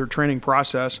their training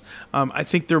process. I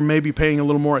think they're maybe paying a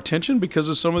little more attention because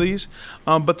of some of these.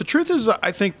 But the truth is,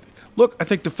 I think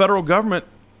the federal government,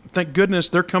 thank goodness,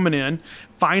 they're coming in,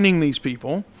 finding these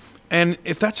people. And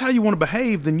if that's how you want to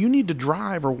behave, then you need to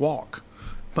drive or walk.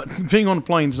 But being on a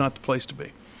plane is not the place to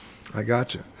be. I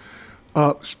gotcha.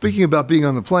 Speaking about being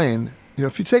on the plane,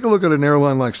 if you take a look at an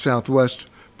airline like Southwest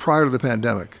prior to the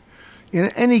pandemic, in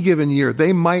any given year,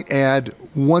 they might add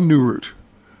 1 new route.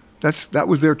 That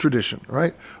was their tradition,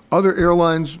 right? Other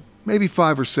airlines, maybe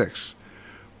 5 or 6.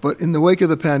 But in the wake of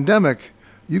the pandemic,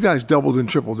 you guys doubled and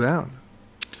tripled down.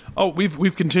 Oh,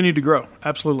 we've continued to grow,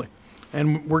 absolutely.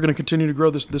 And we're going to continue to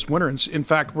grow this winter. In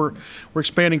fact, we're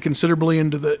expanding considerably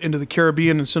into the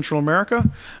Caribbean and Central America,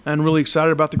 and really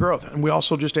excited about the growth. And we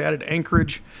also just added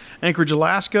Anchorage,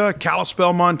 Alaska,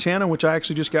 Kalispell, Montana, which I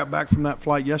actually just got back from that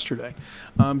flight yesterday.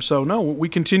 We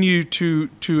continue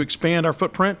to expand our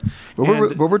footprint.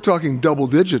 But we're talking double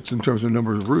digits in terms of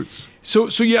number of routes. So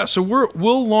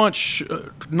we'll launch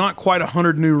not quite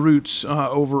 100 new routes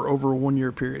over a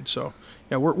 1-year period. So.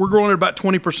 Yeah, we're growing at about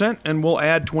 20%, and we'll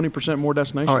add 20% more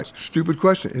destinations. All right, stupid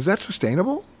question. Is that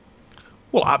sustainable?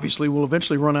 Well, obviously, we'll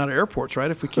eventually run out of airports,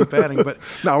 right, if we keep adding. But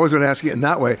no, I wasn't asking it in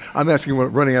that way. I'm asking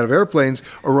about running out of airplanes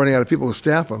or running out of people to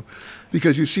staff them.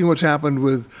 Because you've seen what's happened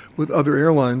with other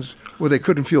airlines where they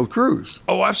couldn't field crews.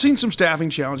 Oh, I've seen some staffing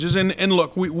challenges. And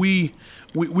look, we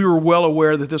were well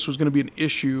aware that this was going to be an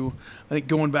issue, I think,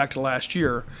 going back to last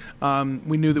year.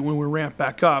 We knew that when we ramped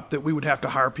back up that we would have to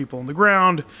hire people on the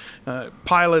ground,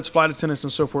 pilots, flight attendants,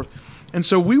 and so forth. And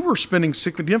so we were spending a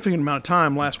significant amount of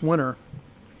time last winter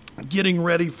getting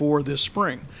ready for this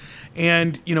spring.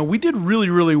 And, we did really,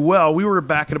 really well. We were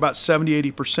back at about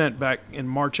 70-80% back in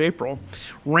March, April,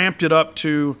 ramped it up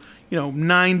to,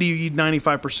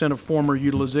 90-95% of former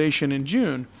utilization in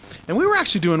June. And we were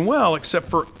actually doing well, except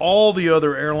for all the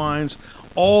other airlines,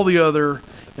 all the other,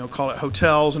 call it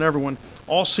hotels and everyone,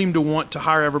 all seemed to want to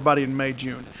hire everybody in May,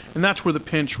 June. And that's where the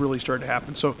pinch really started to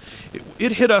happen. So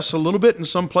it hit us a little bit in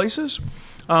some places,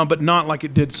 but not like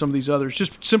it did some of these others,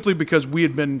 just simply because we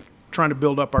had been trying to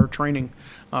build up our training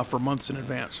for months in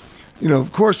advance.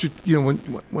 Of course,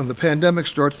 when the pandemic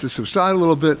starts to subside a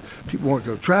little bit, people want to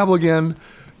go travel again.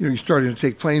 You're starting to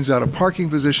take planes out of parking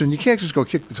position. You can't just go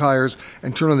kick the tires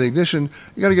and turn on the ignition.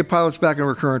 You got to get pilots back in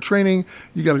recurrent training.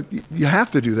 You have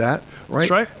to do that, right?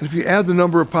 That's right. And if you add the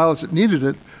number of pilots that needed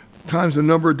it, times the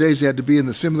number of days they had to be in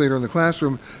the simulator in the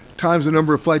classroom, times the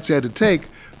number of flights they had to take,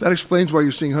 that explains why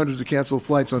you're seeing hundreds of canceled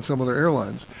flights on some other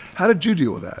airlines. How did you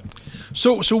deal with that?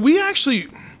 So we actually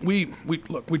we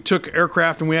took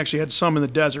aircraft, and we actually had some in the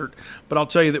desert, but I'll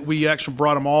tell you that we actually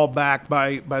brought them all back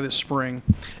by this spring,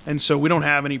 and so we don't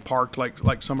have any parked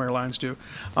like some airlines do.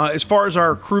 As far as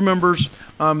our crew members,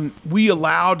 we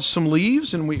allowed some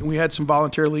leaves, and we had some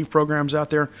voluntary leave programs out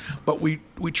there, but we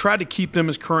tried to keep them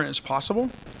as current as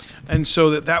possible. And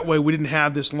so that way we didn't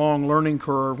have this long learning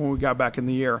curve when we got back in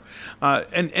the air.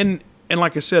 And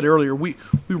like I said earlier, we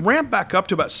ramped back up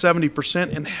to about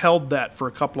 70% and held that for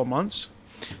a couple of months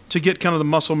to get kind of the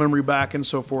muscle memory back and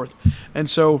so forth. And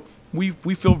so we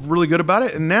feel really good about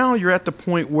it. And now you're at the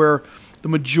point where the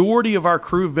majority of our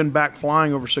crew have been back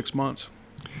flying over 6 months.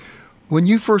 When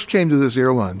you first came to this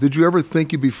airline, did you ever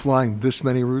think you'd be flying this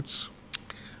many routes?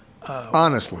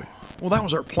 Honestly. Well, that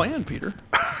was our plan, Peter.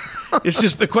 It's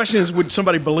just the question is, would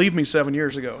somebody believe me 7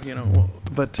 years ago?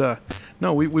 But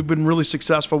no, we've been really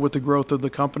successful with the growth of the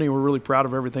company. We're really proud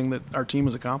of everything that our team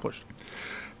has accomplished.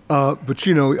 But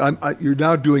you're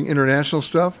now doing international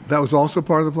stuff. That was also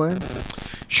part of the plan?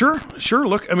 Sure.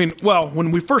 Look,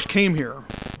 when we first came here,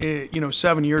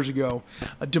 7 years ago,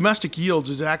 domestic yields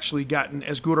has actually gotten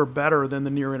as good or better than the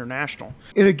near international.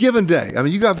 In a given day,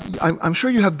 I'm sure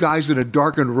you have guys in a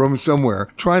darkened room somewhere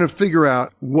trying to figure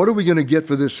out what are we going to get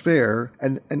for this fare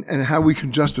and how we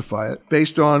can justify it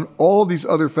based on all these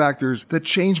other factors that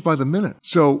change by the minute.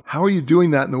 So how are you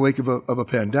doing that in the wake of a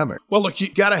pandemic? Well, look,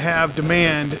 you got to have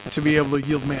demand to be able to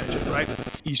yield manage it, right?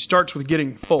 It starts with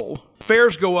getting full.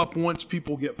 Fares go up once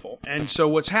people get full. And so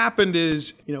what's happened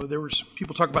is, there was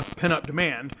people talk about the pent-up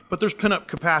demand, but there's pent-up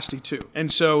capacity too.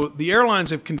 And so the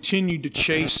airlines have continued to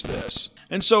chase this.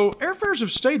 And so airfares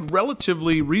have stayed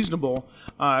relatively reasonable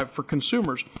for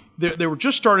consumers. They were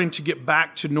just starting to get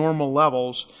back to normal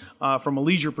levels from a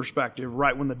leisure perspective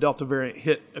right when the Delta variant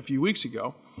hit a few weeks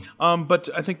ago. But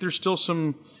I think there's still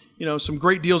some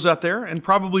great deals out there, and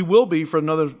probably will be for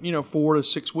another 4 to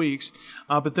 6 weeks.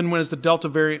 But then as the Delta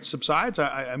variant subsides,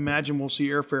 I imagine we'll see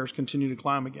airfares continue to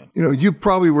climb again. You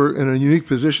probably were in a unique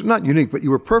position, not unique, but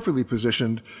you were perfectly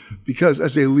positioned because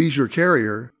as a leisure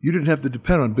carrier, you didn't have to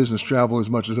depend on business travel as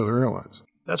much as other airlines.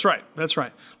 That's right.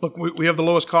 Look, we have the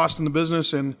lowest cost in the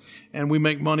business, and we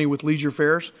make money with leisure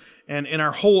fares. And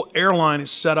our whole airline is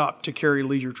set up to carry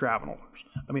leisure travelers.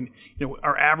 I mean,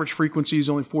 our average frequency is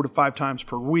only 4 to 5 times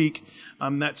per week.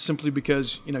 That's simply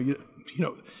because,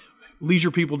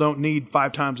 leisure people don't need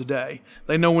 5 times a day.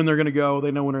 They know when they're going to go.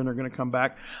 They know when they're going to come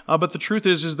back. But the truth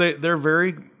is they're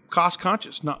very cost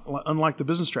conscious, not unlike the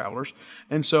business travelers.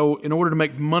 And so, in order to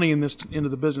make money in this end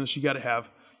of the business, you got to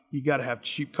have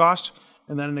cheap costs,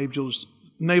 and that enables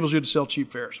you to sell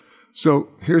cheap fares. So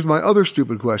here's my other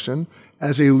stupid question.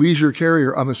 As a leisure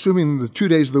carrier, I'm assuming the 2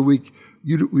 days of the week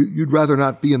you'd rather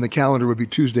not be in the calendar would be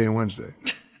Tuesday and Wednesday.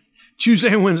 Tuesday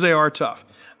and Wednesday are tough.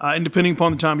 And depending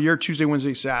upon the time of year, Tuesday,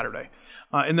 Wednesday, Saturday.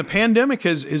 And the pandemic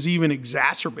has even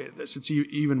exacerbated this. It's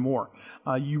even more.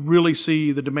 You really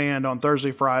see the demand on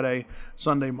Thursday, Friday,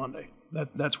 Sunday, Monday.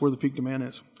 That's where the peak demand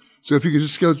is. So if you could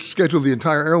just schedule the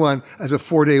entire airline as a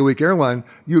 4-day-a-week airline,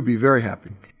 you would be very happy.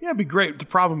 Yeah, it'd be great. The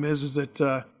problem is that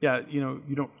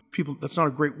that's not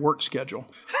a great work schedule,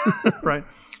 right?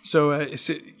 So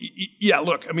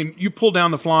look, I mean, you pull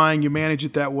down the flying, you manage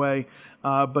it that way,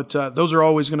 but those are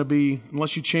always going to be,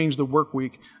 unless you change the work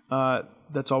week,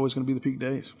 that's always going to be the peak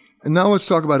days. And now let's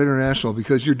talk about international,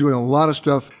 because you're doing a lot of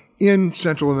stuff in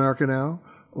Central America now,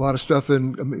 a lot of stuff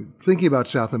thinking about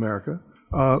South America,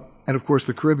 and of course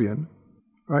the Caribbean,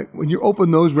 right? When you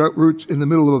open those routes in the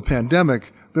middle of a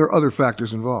pandemic, there are other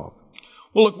factors involved.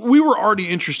 Well, look, we were already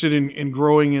interested in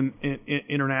growing in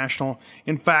international.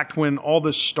 In fact, when all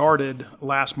this started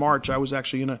last March, I was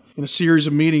actually in a series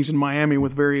of meetings in Miami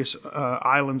with various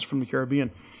islands from the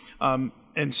Caribbean.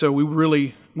 And so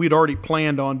we'd already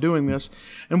planned on doing this.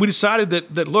 And we decided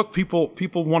that look, people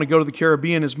want to go to the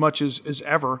Caribbean as much as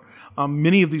ever.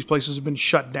 Many of these places have been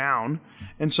shut down.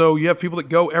 And so you have people that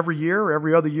go every year or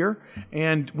every other year.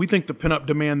 And we think the pent-up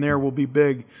demand there will be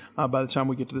big by the time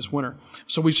we get to this winter.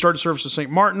 So we started service to St.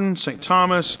 Martin, St.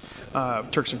 Thomas,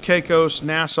 Turks and Caicos,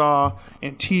 Nassau,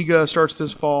 Antigua starts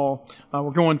this fall.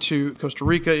 We're going to Costa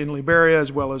Rica and Liberia,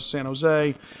 as well as San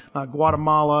Jose,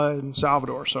 Guatemala, and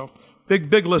Salvador. So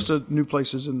big list of new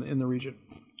places in the region.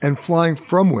 And flying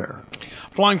from where?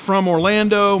 Flying from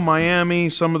Orlando, Miami,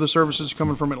 some of the services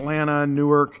coming from Atlanta,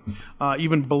 Newark,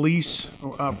 even Belize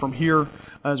from here,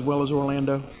 as well as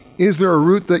Orlando. Is there a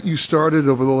route that you started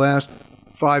over the last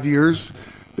 5 years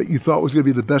that you thought was going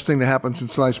to be the best thing to happen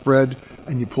since sliced bread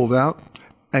and you pulled out?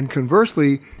 And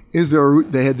conversely, is there a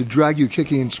route they had to drag you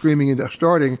kicking and screaming into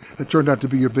starting that turned out to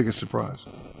be your biggest surprise?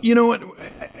 You know what?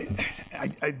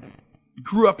 I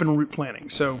grew up in route planning,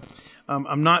 so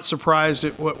I'm not surprised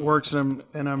at what works, and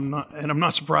I'm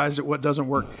not surprised at what doesn't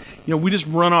work. We just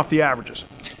run off the averages,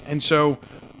 and so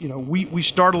we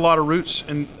start a lot of routes,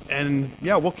 and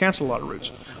we'll cancel a lot of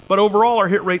routes. But overall, our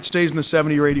hit rate stays in the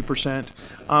 70 or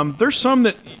 80%. There's some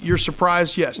that you're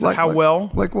surprised, yes, like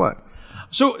well. Like what?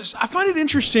 So I find it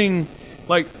interesting.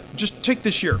 Like, just take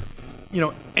this year.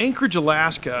 Anchorage,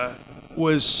 Alaska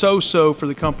was so for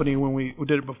the company when we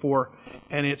did it before,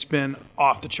 and it's been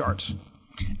off the charts.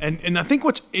 And I think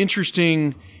what's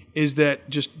interesting is that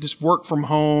just this work from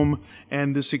home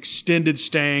and this extended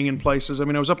staying in places. I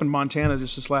mean, I was up in Montana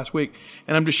just this last week,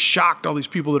 and I'm just shocked all these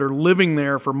people that are living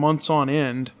there for months on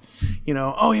end.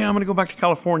 Oh yeah, I'm going to go back to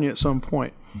California at some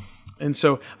point. And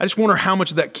so I just wonder how much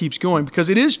of that keeps going, because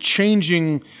it is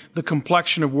changing the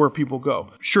complexion of where people go.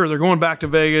 Sure, they're going back to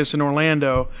Vegas and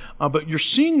Orlando, but you're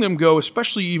seeing them go,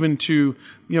 especially even to,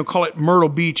 call it Myrtle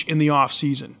Beach in the off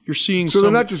season. You're seeing so they're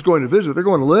not just going to visit; they're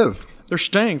going to live. They're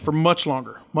staying for much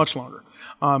longer, much longer.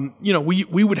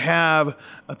 We would have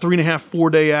a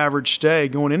 3.5-4 day average stay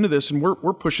going into this, and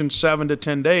we're pushing 7 to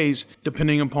 10 days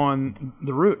depending upon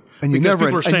the route. And you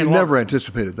never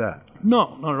anticipated that.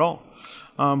 No, not at all.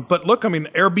 But look, I mean,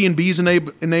 Airbnb is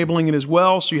enabling it as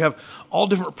well. So you have all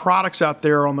different products out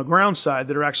there on the ground side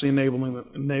that are actually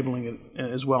enabling it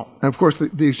as well. And of course,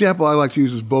 the example I like to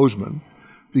use is Bozeman,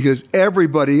 because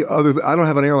everybody I don't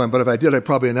have an airline, but if I did, I'd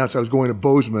probably announce I was going to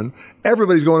Bozeman.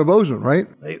 Everybody's going to Bozeman, right?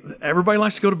 Everybody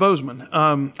likes to go to Bozeman.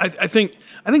 I think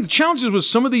the challenges with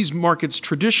some of these markets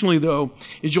traditionally, though,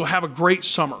 is you'll have a great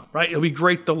summer, right? It'll be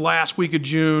great the last week of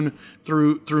June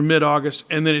through mid-August,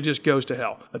 and then it just goes to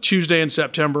hell. A Tuesday in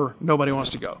September, nobody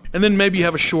wants to go. And then maybe you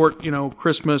have a short,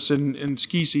 Christmas and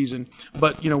ski season,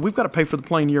 but, we've got to pay for the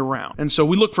plane year-round. And so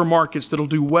we look for markets that'll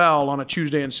do well on a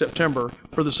Tuesday in September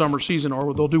for the summer season,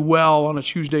 or they'll do well on a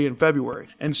Tuesday in February.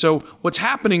 And so what's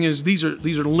happening is these are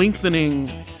lengthening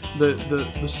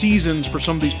the seasons for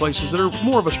some of these places that are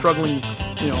more of a struggling,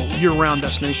 year-round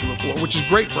destination before, which is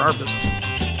great for our business.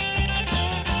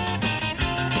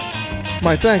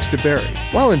 My thanks to Barry.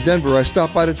 While in Denver, I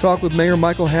stopped by to talk with Mayor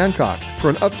Michael Hancock for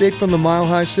an update from the Mile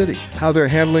High City, how they're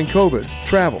handling COVID,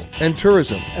 travel, and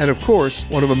tourism, and of course,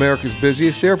 one of America's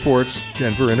busiest airports,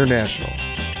 Denver International.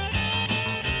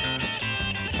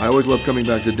 I always love coming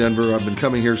back to Denver. I've been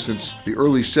coming here since the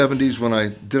early 70s when I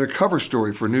did a cover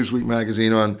story for Newsweek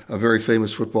magazine on a very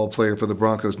famous football player for the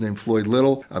Broncos named Floyd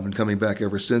Little. I've been coming back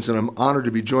ever since, and I'm honored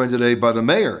to be joined today by the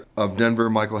mayor of Denver,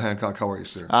 Michael Hancock. How are you,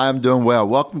 sir? I'm doing well.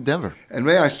 Welcome to Denver. And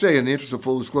may I say, in the interest of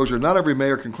full disclosure, not every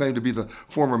mayor can claim to be the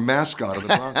former mascot of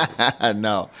the Broncos.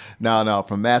 No.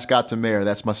 From mascot to mayor,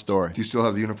 that's my story. Do you still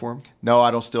have the uniform? No,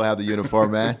 I don't still have the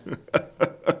uniform, man.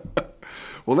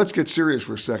 Well, let's get serious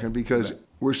for a second, because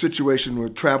we're in a situation where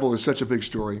travel is such a big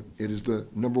story. It is the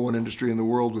number one industry in the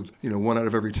world with, 1 out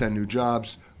of every 10 new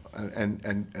jobs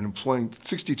and employing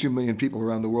 62 million people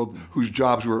around the world whose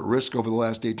jobs were at risk over the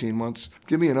last 18 months.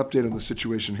 Give me an update on the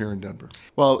situation here in Denver.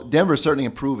 Well, Denver is certainly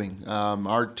improving.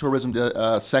 Our tourism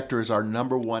sector is our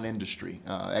number one industry,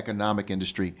 economic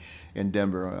industry in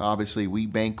Denver. Obviously, we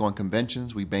bank on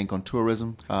conventions, we bank on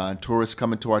tourism, tourists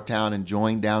coming to our town,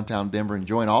 enjoying downtown Denver,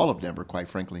 enjoying all of Denver, quite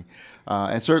frankly.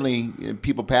 And certainly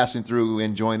people passing through,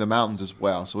 enjoying the mountains as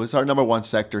well. So it's our number one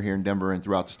sector here in Denver and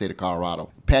throughout the state of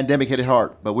Colorado. Pandemic hit it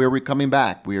hard, but we're coming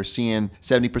back. We are seeing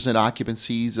 70%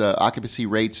 occupancy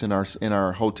rates in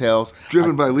our hotels.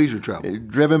 Driven by leisure travel.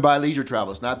 Driven by leisure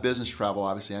travel. It's not business travel,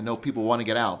 obviously. I know people want to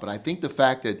get out, but I think the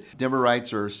fact that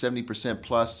Denverites are 70%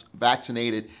 plus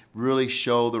vaccinated really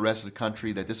show the rest of the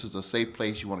country that this is a safe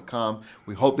place you want to come.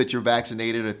 We hope that you're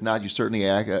vaccinated. If not, you're certainly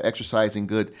exercising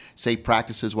good, safe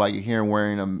practices while you're here and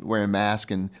wearing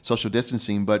masks and social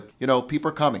distancing. But, people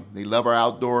are coming. They love our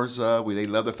outdoors. They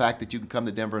love the fact that you can come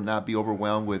to Denver and not be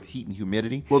overwhelmed with heat and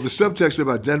humidity. Well, the subtext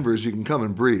about Denver is you can come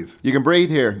and breathe. You can breathe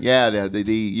here. Yeah,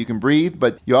 you can breathe,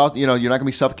 but you also, you're not going to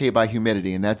be suffocated by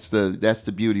humidity, and that's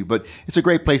the beauty. But it's a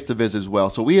great place to visit as well.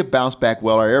 So we have bounced back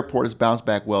well. Our airport has bounced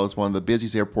back well. It's one of the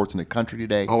busiest airports in the country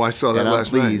today. Oh, I saw that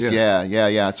last night. Yes.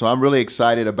 Yeah. So I'm really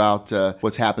excited about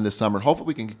what's happened this summer.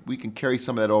 Hopefully we can carry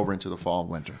some of that over into the fall and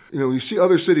winter. You see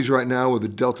other cities right now with the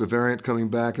Delta variant coming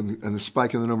back and the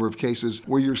spike in the number of cases,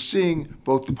 where you're seeing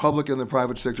both the public and the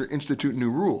private sector institute new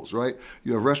rules, right?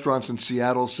 You have restaurants in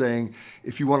Seattle saying,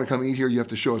 if you want to come eat here, you have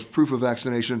to show us proof of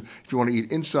vaccination. If you want to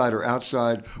eat inside or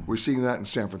outside, we're seeing that in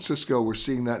San Francisco. We're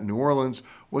seeing that in New Orleans.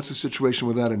 What's the situation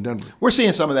with that in Denver? We're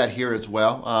seeing some of that here as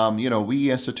well.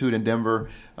 We institute in Denver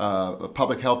a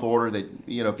public health order that,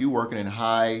 if you're working in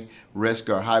high risk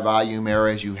or high volume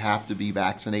areas, you have to be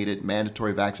vaccinated,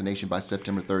 mandatory vaccination by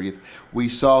September 30th. We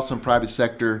saw some private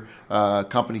sector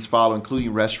companies follow,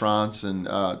 including restaurants, and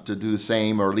to do the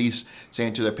same, or at least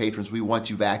saying to their patrons, we want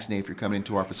you vaccinated if you're coming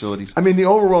into our facilities. I mean, the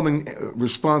overwhelming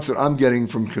response that I'm getting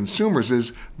from consumers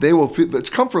is they will feel it's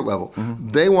comfort level.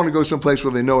 Mm-hmm. They want to go someplace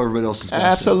where they know everybody else is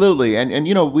vaccinated. Absolutely.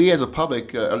 And we as a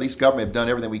public, at least government, have done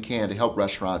everything we can to help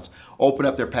restaurants open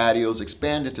up their patios,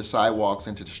 expand into sidewalks,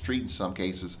 into the street in some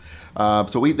cases.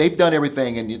 So they've done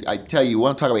everything. And I tell you, we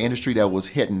want to talk about an industry that was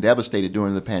hit and devastated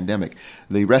during the pandemic,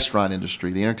 the restaurant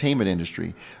industry, the entertainment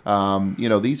industry.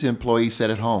 These employees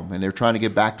sit at home and they're trying to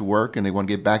get back to work, and they want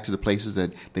to get back to the places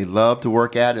that they love to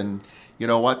work at. And you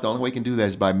know what? The only way we can do that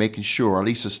is by making sure, or at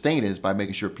least sustain it, is by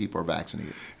making sure people are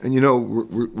vaccinated. And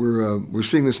we're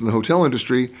seeing this in the hotel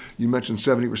industry. You mentioned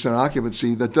 70%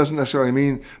 occupancy. That doesn't necessarily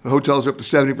mean the hotel's up to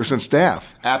 70%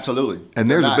 staff. Absolutely.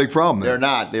 And there's a big problem there. They're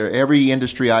not. Every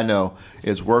industry I know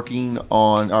is working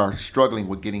on or struggling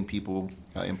with getting people,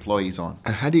 employees on.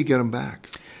 And how do you get them back?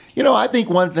 I think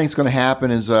one thing that's going to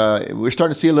happen is we're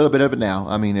starting to see a little bit of it now.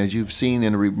 I mean, as you've seen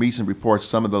in recent reports,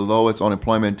 some of the lowest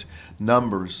unemployment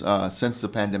numbers since the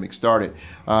pandemic started.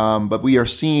 But we are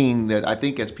seeing that, I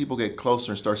think, as people get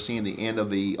closer and start seeing the end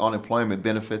of the unemployment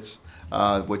benefits,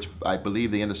 which I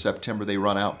believe the end of September they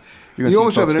run out. You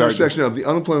almost have an intersection of the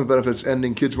unemployment benefits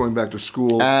ending, kids going back to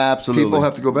school. Absolutely. People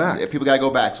have to go back. Yeah, people got to go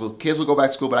back. So kids will go back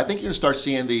to school. But I think you're going to start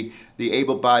seeing the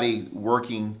able-bodied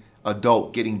working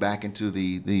adult getting back into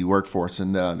the workforce,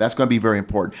 and that's going to be very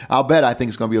important. I think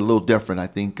it's going to be a little different. I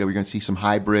think we're going to see some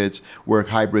hybrids, where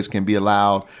hybrids can be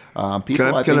allowed. Can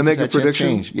I make a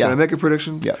prediction? Yeah. Can I make a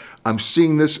prediction? Yeah. I'm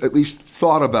seeing this at least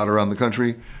thought about around the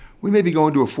country. We may be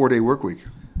going to a 4-day work week.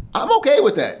 I'm okay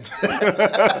with that.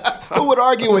 Who would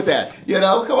argue with that?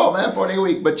 Come on, man, 4-day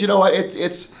week. But you know what?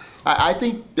 I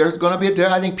think there's going to be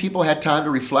I think people had time to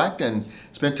reflect and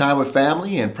spend time with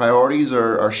family, and priorities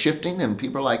are shifting, and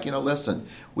people are like, listen,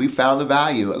 we found the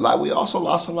value. We also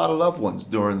lost a lot of loved ones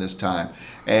during this time,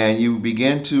 and you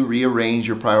begin to rearrange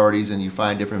your priorities, and you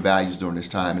find different values during this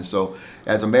time. And so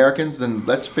as Americans, then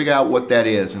let's figure out what that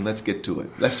is, and let's get to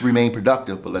it. Let's remain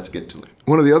productive, but let's get to it.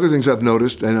 One of the other things I've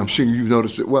noticed, and I'm sure you've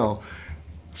noticed it well,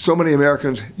 so many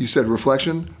Americans, you said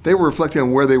reflection, they were reflecting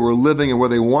on where they were living and where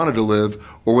they wanted to live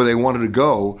or where they wanted to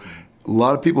go. A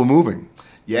lot of people moving.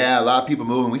 Yeah, a lot of people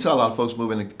moving. We saw a lot of folks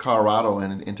moving to Colorado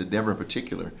and into Denver in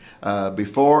particular.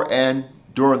 Before and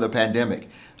during the pandemic,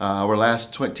 our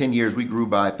last 10 years, we grew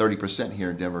by 30%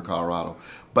 here in Denver, Colorado.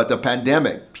 But the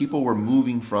pandemic, people were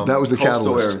moving from that was the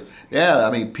coastal catalyst. areas.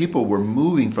 Yeah, people were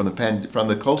moving from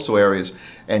the coastal areas,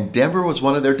 and Denver was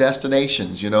one of their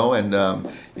destinations.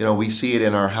 And we see it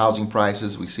in our housing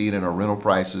prices, we see it in our rental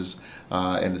prices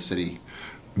in the city.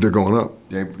 They're going up.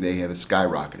 They have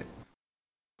skyrocketed.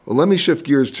 Well, let me shift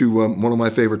gears to one of my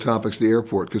favorite topics, the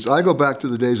airport, because I go back to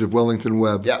the days of Wellington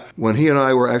Webb, when he and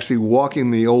I were actually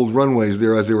walking the old runways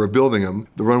there as they were building them,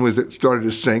 the runways that started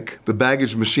to sink, the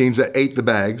baggage machines that ate the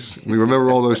bags. We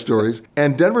remember all those stories.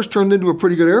 And Denver's turned into a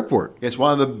pretty good airport. It's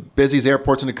one of the busiest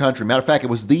airports in the country. Matter of fact, it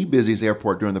was the busiest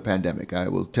airport during the pandemic. I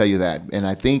will tell you that. And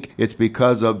I think it's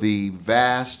because of the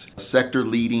vast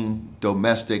sector-leading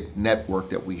domestic network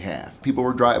that we have. People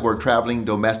were traveling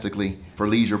domestically for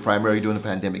leisure primarily during the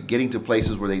pandemic, getting to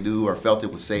places where they knew or felt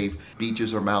it was safe,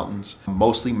 beaches or mountains,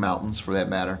 mostly mountains for that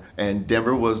matter. And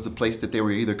Denver was the place that they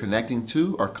were either connecting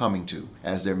to or coming to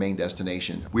as their main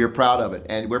destination. We are proud of it,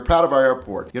 and we're proud of our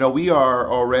airport. We are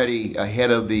already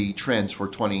ahead of the trends for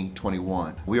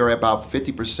 2021. We are about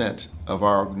 50% of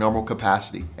our normal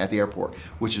capacity at the airport,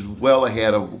 which is well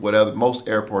ahead of what most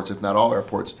airports, if not all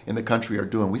airports in the country are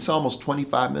doing. We saw almost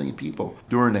 25 million people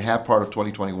during the half part of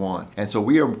 2021. And so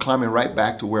we are climbing right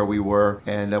back to where we were,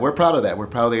 and we're proud of that. We're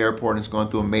proud of the airport, and it's going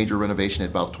through a major renovation at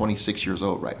about 26 years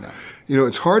old right now.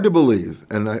 It's hard to believe,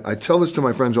 and I tell this to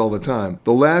my friends all the time,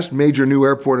 the last major new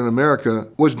airport in America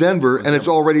was Denver, and it's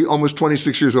already almost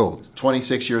 26 years old. It's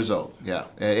 26 years old, yeah.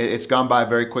 It's gone by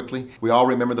very quickly. We all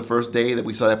remember the first day that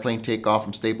we saw that plane take off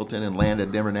from Stapleton and land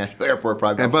at Denver National Airport.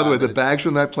 Probably. And by the way, the bags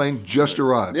from that plane just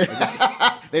arrived.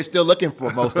 They're still looking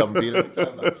for most of them,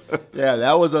 Peter. Yeah,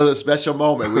 that was a special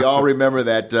moment. We all remember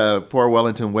that poor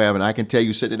Wellington Webb, and I can tell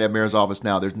you, sitting in that mayor's office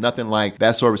now, there's nothing like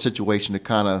that sort of situation to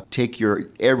kind of take your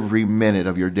every minute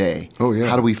of your day. Oh, yeah.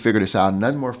 How do we figure this out?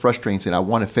 Nothing more frustrating than saying, I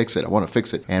want to fix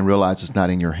it, and realize it's not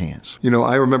in your hands.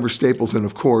 I remember Stapleton,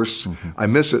 of course. Mm-hmm. I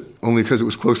miss it only because it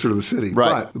was closer to the city.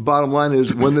 Right. But the bottom line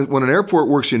is, when an airport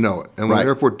works, you know it. And when an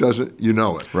airport doesn't, you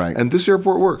know it. Right. And this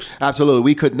airport works. Absolutely.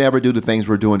 We could never do the things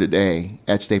we're doing today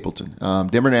at Stapleton.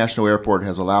 Denver National Airport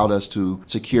has allowed us to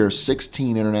secure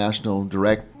 16 international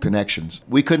direct connections.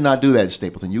 We could not do that at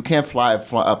Stapleton. You can't fly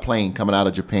a plane coming out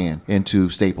of Japan into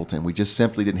Stapleton. We just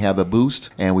simply didn't have the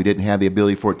boost, and we didn't have the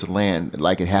ability for it to land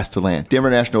like it has to land. Denver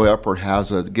National Airport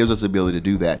gives us the ability to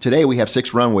do that. Today we have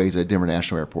 6 runways at Denver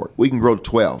National Airport. We can grow to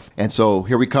 12. And so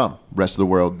here we come. Rest of the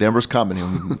world. Denver's coming,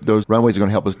 and those runways are going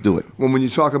to help us do it. Well, when you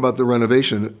talk about the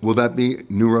renovation, will that be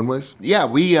new runways? Yeah,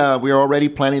 we are already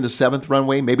planning the 7th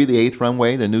runway, maybe the 8th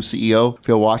runway. The new CEO,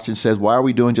 Phil Washington, says, why are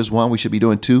we doing just one? We should be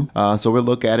doing 2. So we'll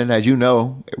look at it. As you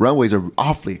know, runways are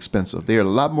awfully expensive. They are a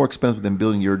lot more expensive than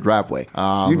building your driveway.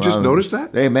 You just noticed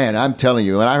that? Hey, man, I'm telling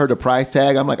you. When I heard the price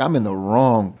tag, I'm like, I'm in the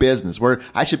wrong business.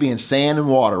 I should be in sand and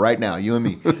water right now, you and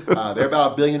me. They're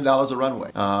about $1 billion a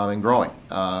runway and growing,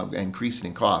 increasing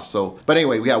in cost. But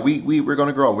anyway, we're going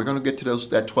to grow. We're going to get to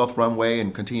that 12th runway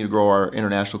and continue to grow our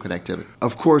international connectivity.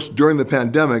 Of course, during the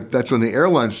pandemic, that's when the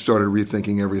airlines started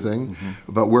rethinking everything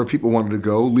about where people wanted to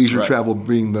go, leisure travel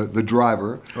being the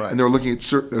driver. Right. And they were looking at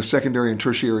secondary and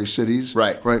tertiary cities.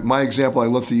 Right. My example I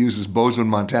love to use is Bozeman,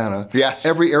 Montana. Yes.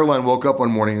 Every airline woke up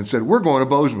one morning and said, we're going to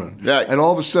Bozeman. Right. And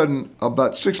all of a sudden,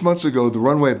 about 6 months ago, the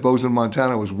runway at Bozeman,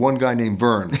 Montana was one guy named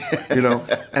Vern.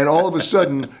 And all of a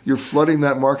sudden, you're flooding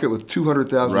that market with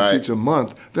 200,000 seats a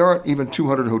month. There aren't even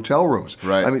 200 hotel rooms.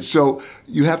 Right. So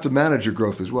you have to manage your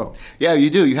growth as well. Yeah, you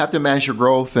do. You have to manage your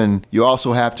growth, and you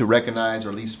also have to recognize airlines, or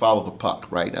at least follow the puck,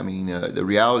 right? I mean, the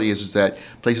reality is that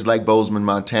places like Bozeman,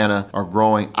 Montana are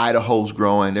growing. Idaho's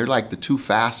growing. They're like the two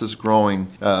fastest growing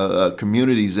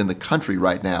communities in the country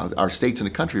right now, our states in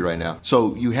the country right now.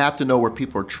 So you have to know where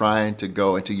people are trying to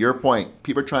go. And to your point,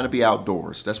 people are trying to be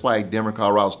outdoors. That's why Denver,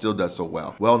 Colorado still does so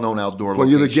well. Well-known outdoor locations. Well,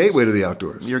 you're the gateway to the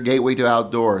outdoors. You're gateway to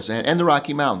outdoors. And the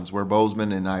Rocky Mountains, where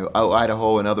Bozeman and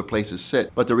Idaho and other places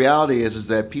sit. But the reality is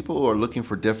that people are looking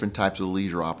for different types of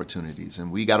leisure opportunities.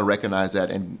 And we got to recognize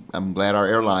that. And I'm glad our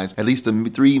airlines, at least the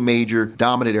three major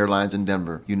dominant airlines in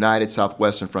Denver, United,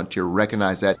 Southwest, and Frontier,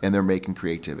 recognize that, and they're making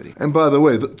creativity. And by the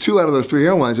way, 2 out of those 3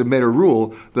 airlines have made a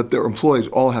rule that their employees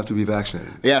all have to be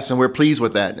vaccinated. Yes, and we're pleased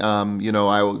with that.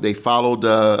 They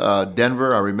followed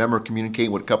Denver. I remember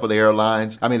communicating with a couple of the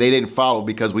airlines. I mean, they didn't follow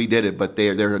because we did it, but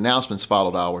their announcements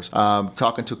followed ours.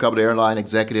 Talking to a couple of airline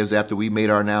executives after we made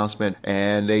our announcement,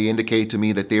 and they indicated to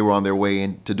me that they were on their way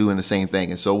into doing the same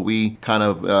thing. And so we kind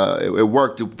of, it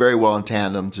worked very well in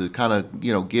tandem to kind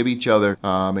of, give each other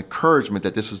encouragement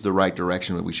that this is the right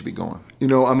direction that we should be going.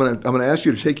 I'm gonna ask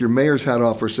you to take your mayor's hat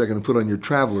off for a second and put on your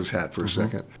traveler's hat for a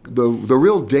second. The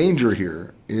real danger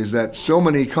here is that so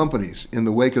many companies in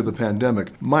the wake of the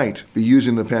pandemic might be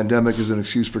using the pandemic as an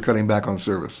excuse for cutting back on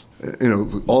service.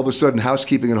 All of a sudden,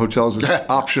 housekeeping in hotels is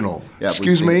optional. Yeah,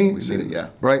 Excuse me? We've seen it, yeah.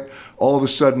 Right? All of a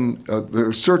sudden, there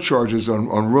are surcharges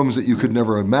on rooms that you could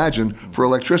never imagine for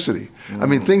electricity. I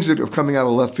mean, things that are coming out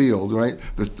of left field, right?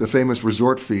 The famous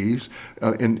resort fees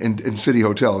in city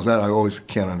hotels. That I always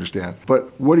can't understand.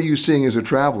 But what are you seeing as a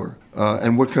traveler?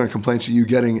 And what kind of complaints are you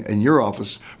getting in your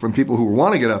office from people who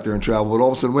want to get out there and travel, but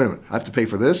all of a sudden, wait a minute, I have to pay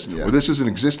for this, or this doesn't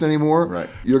exist anymore? Right.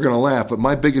 You're going to laugh, but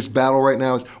my biggest battle right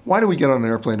now is, why do we get on an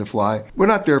airplane to fly? We're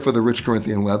not there for the rich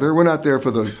Corinthian leather. We're not there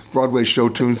for the Broadway show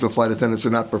tunes the flight attendants are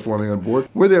not performing on board.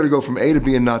 We're there to go from A to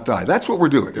B and not die. That's what we're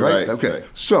doing, right? Okay. Right.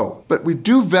 So, but we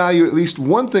do value at least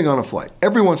one thing on a flight,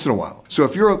 every once in a while. So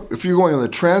if you're going on the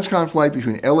transcon flight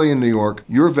between LA and New York,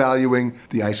 you're valuing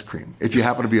the ice cream, if you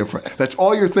happen to be a friend. That's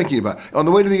all you're thinking about. On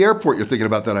the way to the airport, you're thinking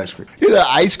about that ice cream. You know,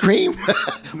 ice cream?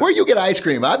 Where you get ice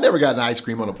cream? I've never gotten ice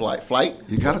cream on a flight.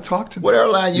 You got to talk to me. What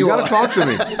airline you got to talk to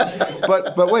me.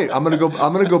 But wait, I'm gonna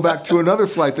go back to another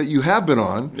flight that you have been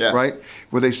on, right?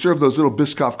 Where they serve those little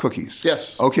Biscoff cookies.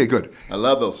 Yes. Okay, good. I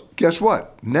love those. Guess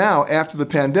what? Now, after the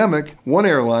pandemic, one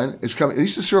airline is coming. They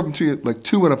used to serve them to you like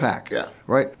 2 in a pack. Yeah.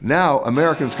 Right? Now,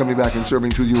 American's coming back and serving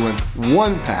to you in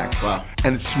 1 pack. Wow.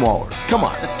 And it's smaller. Come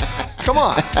on. Come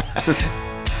on.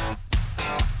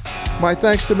 My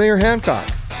thanks to Mayor Hancock,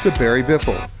 to Barry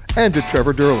Biffle, and to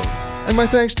Trevor Durling. And my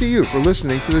thanks to you for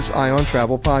listening to this Eye on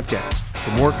Travel podcast. For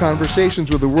more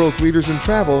conversations with the world's leaders in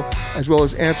travel, as well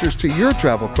as answers to your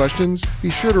travel questions,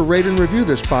 be sure to rate and review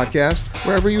this podcast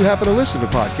wherever you happen to listen to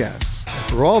podcasts. And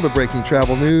for all the breaking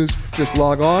travel news, just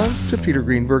log on to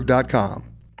petergreenberg.com.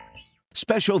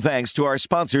 Special thanks to our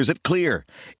sponsors at Clear.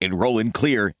 Enroll in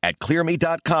Clear at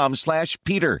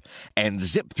clearme.com/Peter and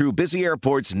zip through busy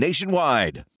airports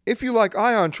nationwide. If you like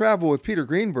Eye on Travel with Peter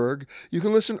Greenberg, you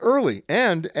can listen early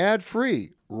and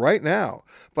ad-free right now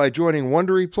by joining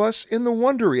Wondery Plus in the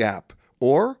Wondery app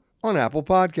or on Apple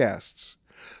Podcasts.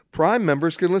 Prime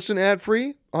members can listen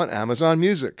ad-free on Amazon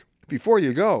Music. Before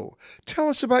you go, tell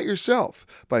us about yourself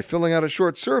by filling out a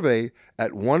short survey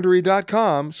at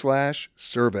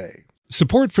Wondery.com/survey.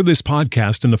 Support for this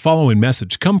podcast and the following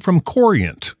message come from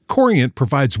Corient. Corient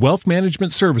provides wealth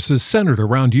management services centered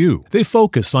around you. They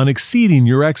focus on exceeding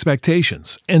your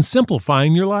expectations and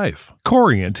simplifying your life.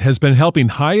 Corient has been helping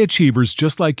high achievers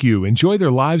just like you enjoy their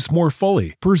lives more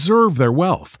fully, preserve their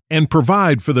wealth, and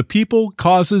provide for the people,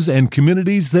 causes, and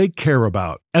communities they care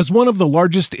about. As one of the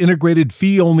largest integrated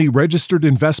fee-only registered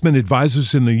investment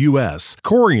advisors in the U.S.,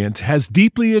 Corient has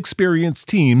deeply experienced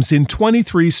teams in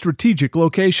 23 strategic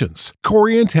locations.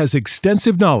 Corient has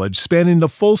extensive knowledge spanning the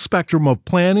full spectrum of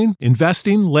planning,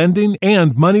 investing, lending,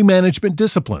 and money management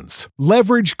disciplines.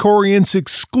 Leverage Corient's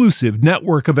exclusive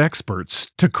network of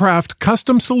experts to craft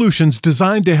custom solutions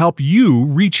designed to help you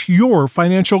reach your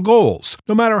financial goals,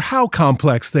 no matter how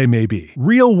complex they may be.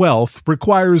 Real wealth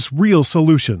requires real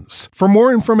solutions. For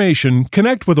more information,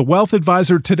 connect with a wealth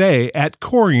advisor today at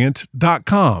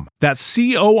Corient.com. That's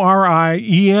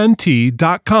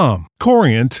Corient.com.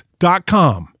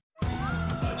 Corient.com.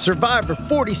 Survivor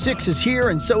 46 is here,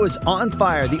 and so is On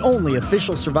Fire, the only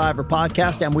official Survivor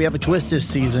podcast, and we have a twist this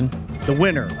season. The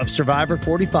winner of Survivor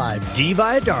 45, Dee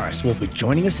Valladares, will be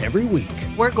joining us every week.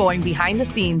 We're going behind the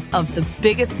scenes of the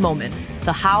biggest moments,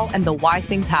 the how and the why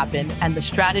things happen, and the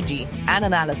strategy and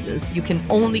analysis you can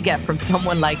only get from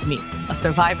someone like me, a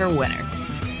Survivor winner.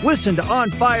 Listen to On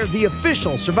Fire, the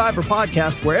official Survivor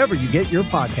podcast, wherever you get your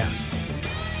podcasts.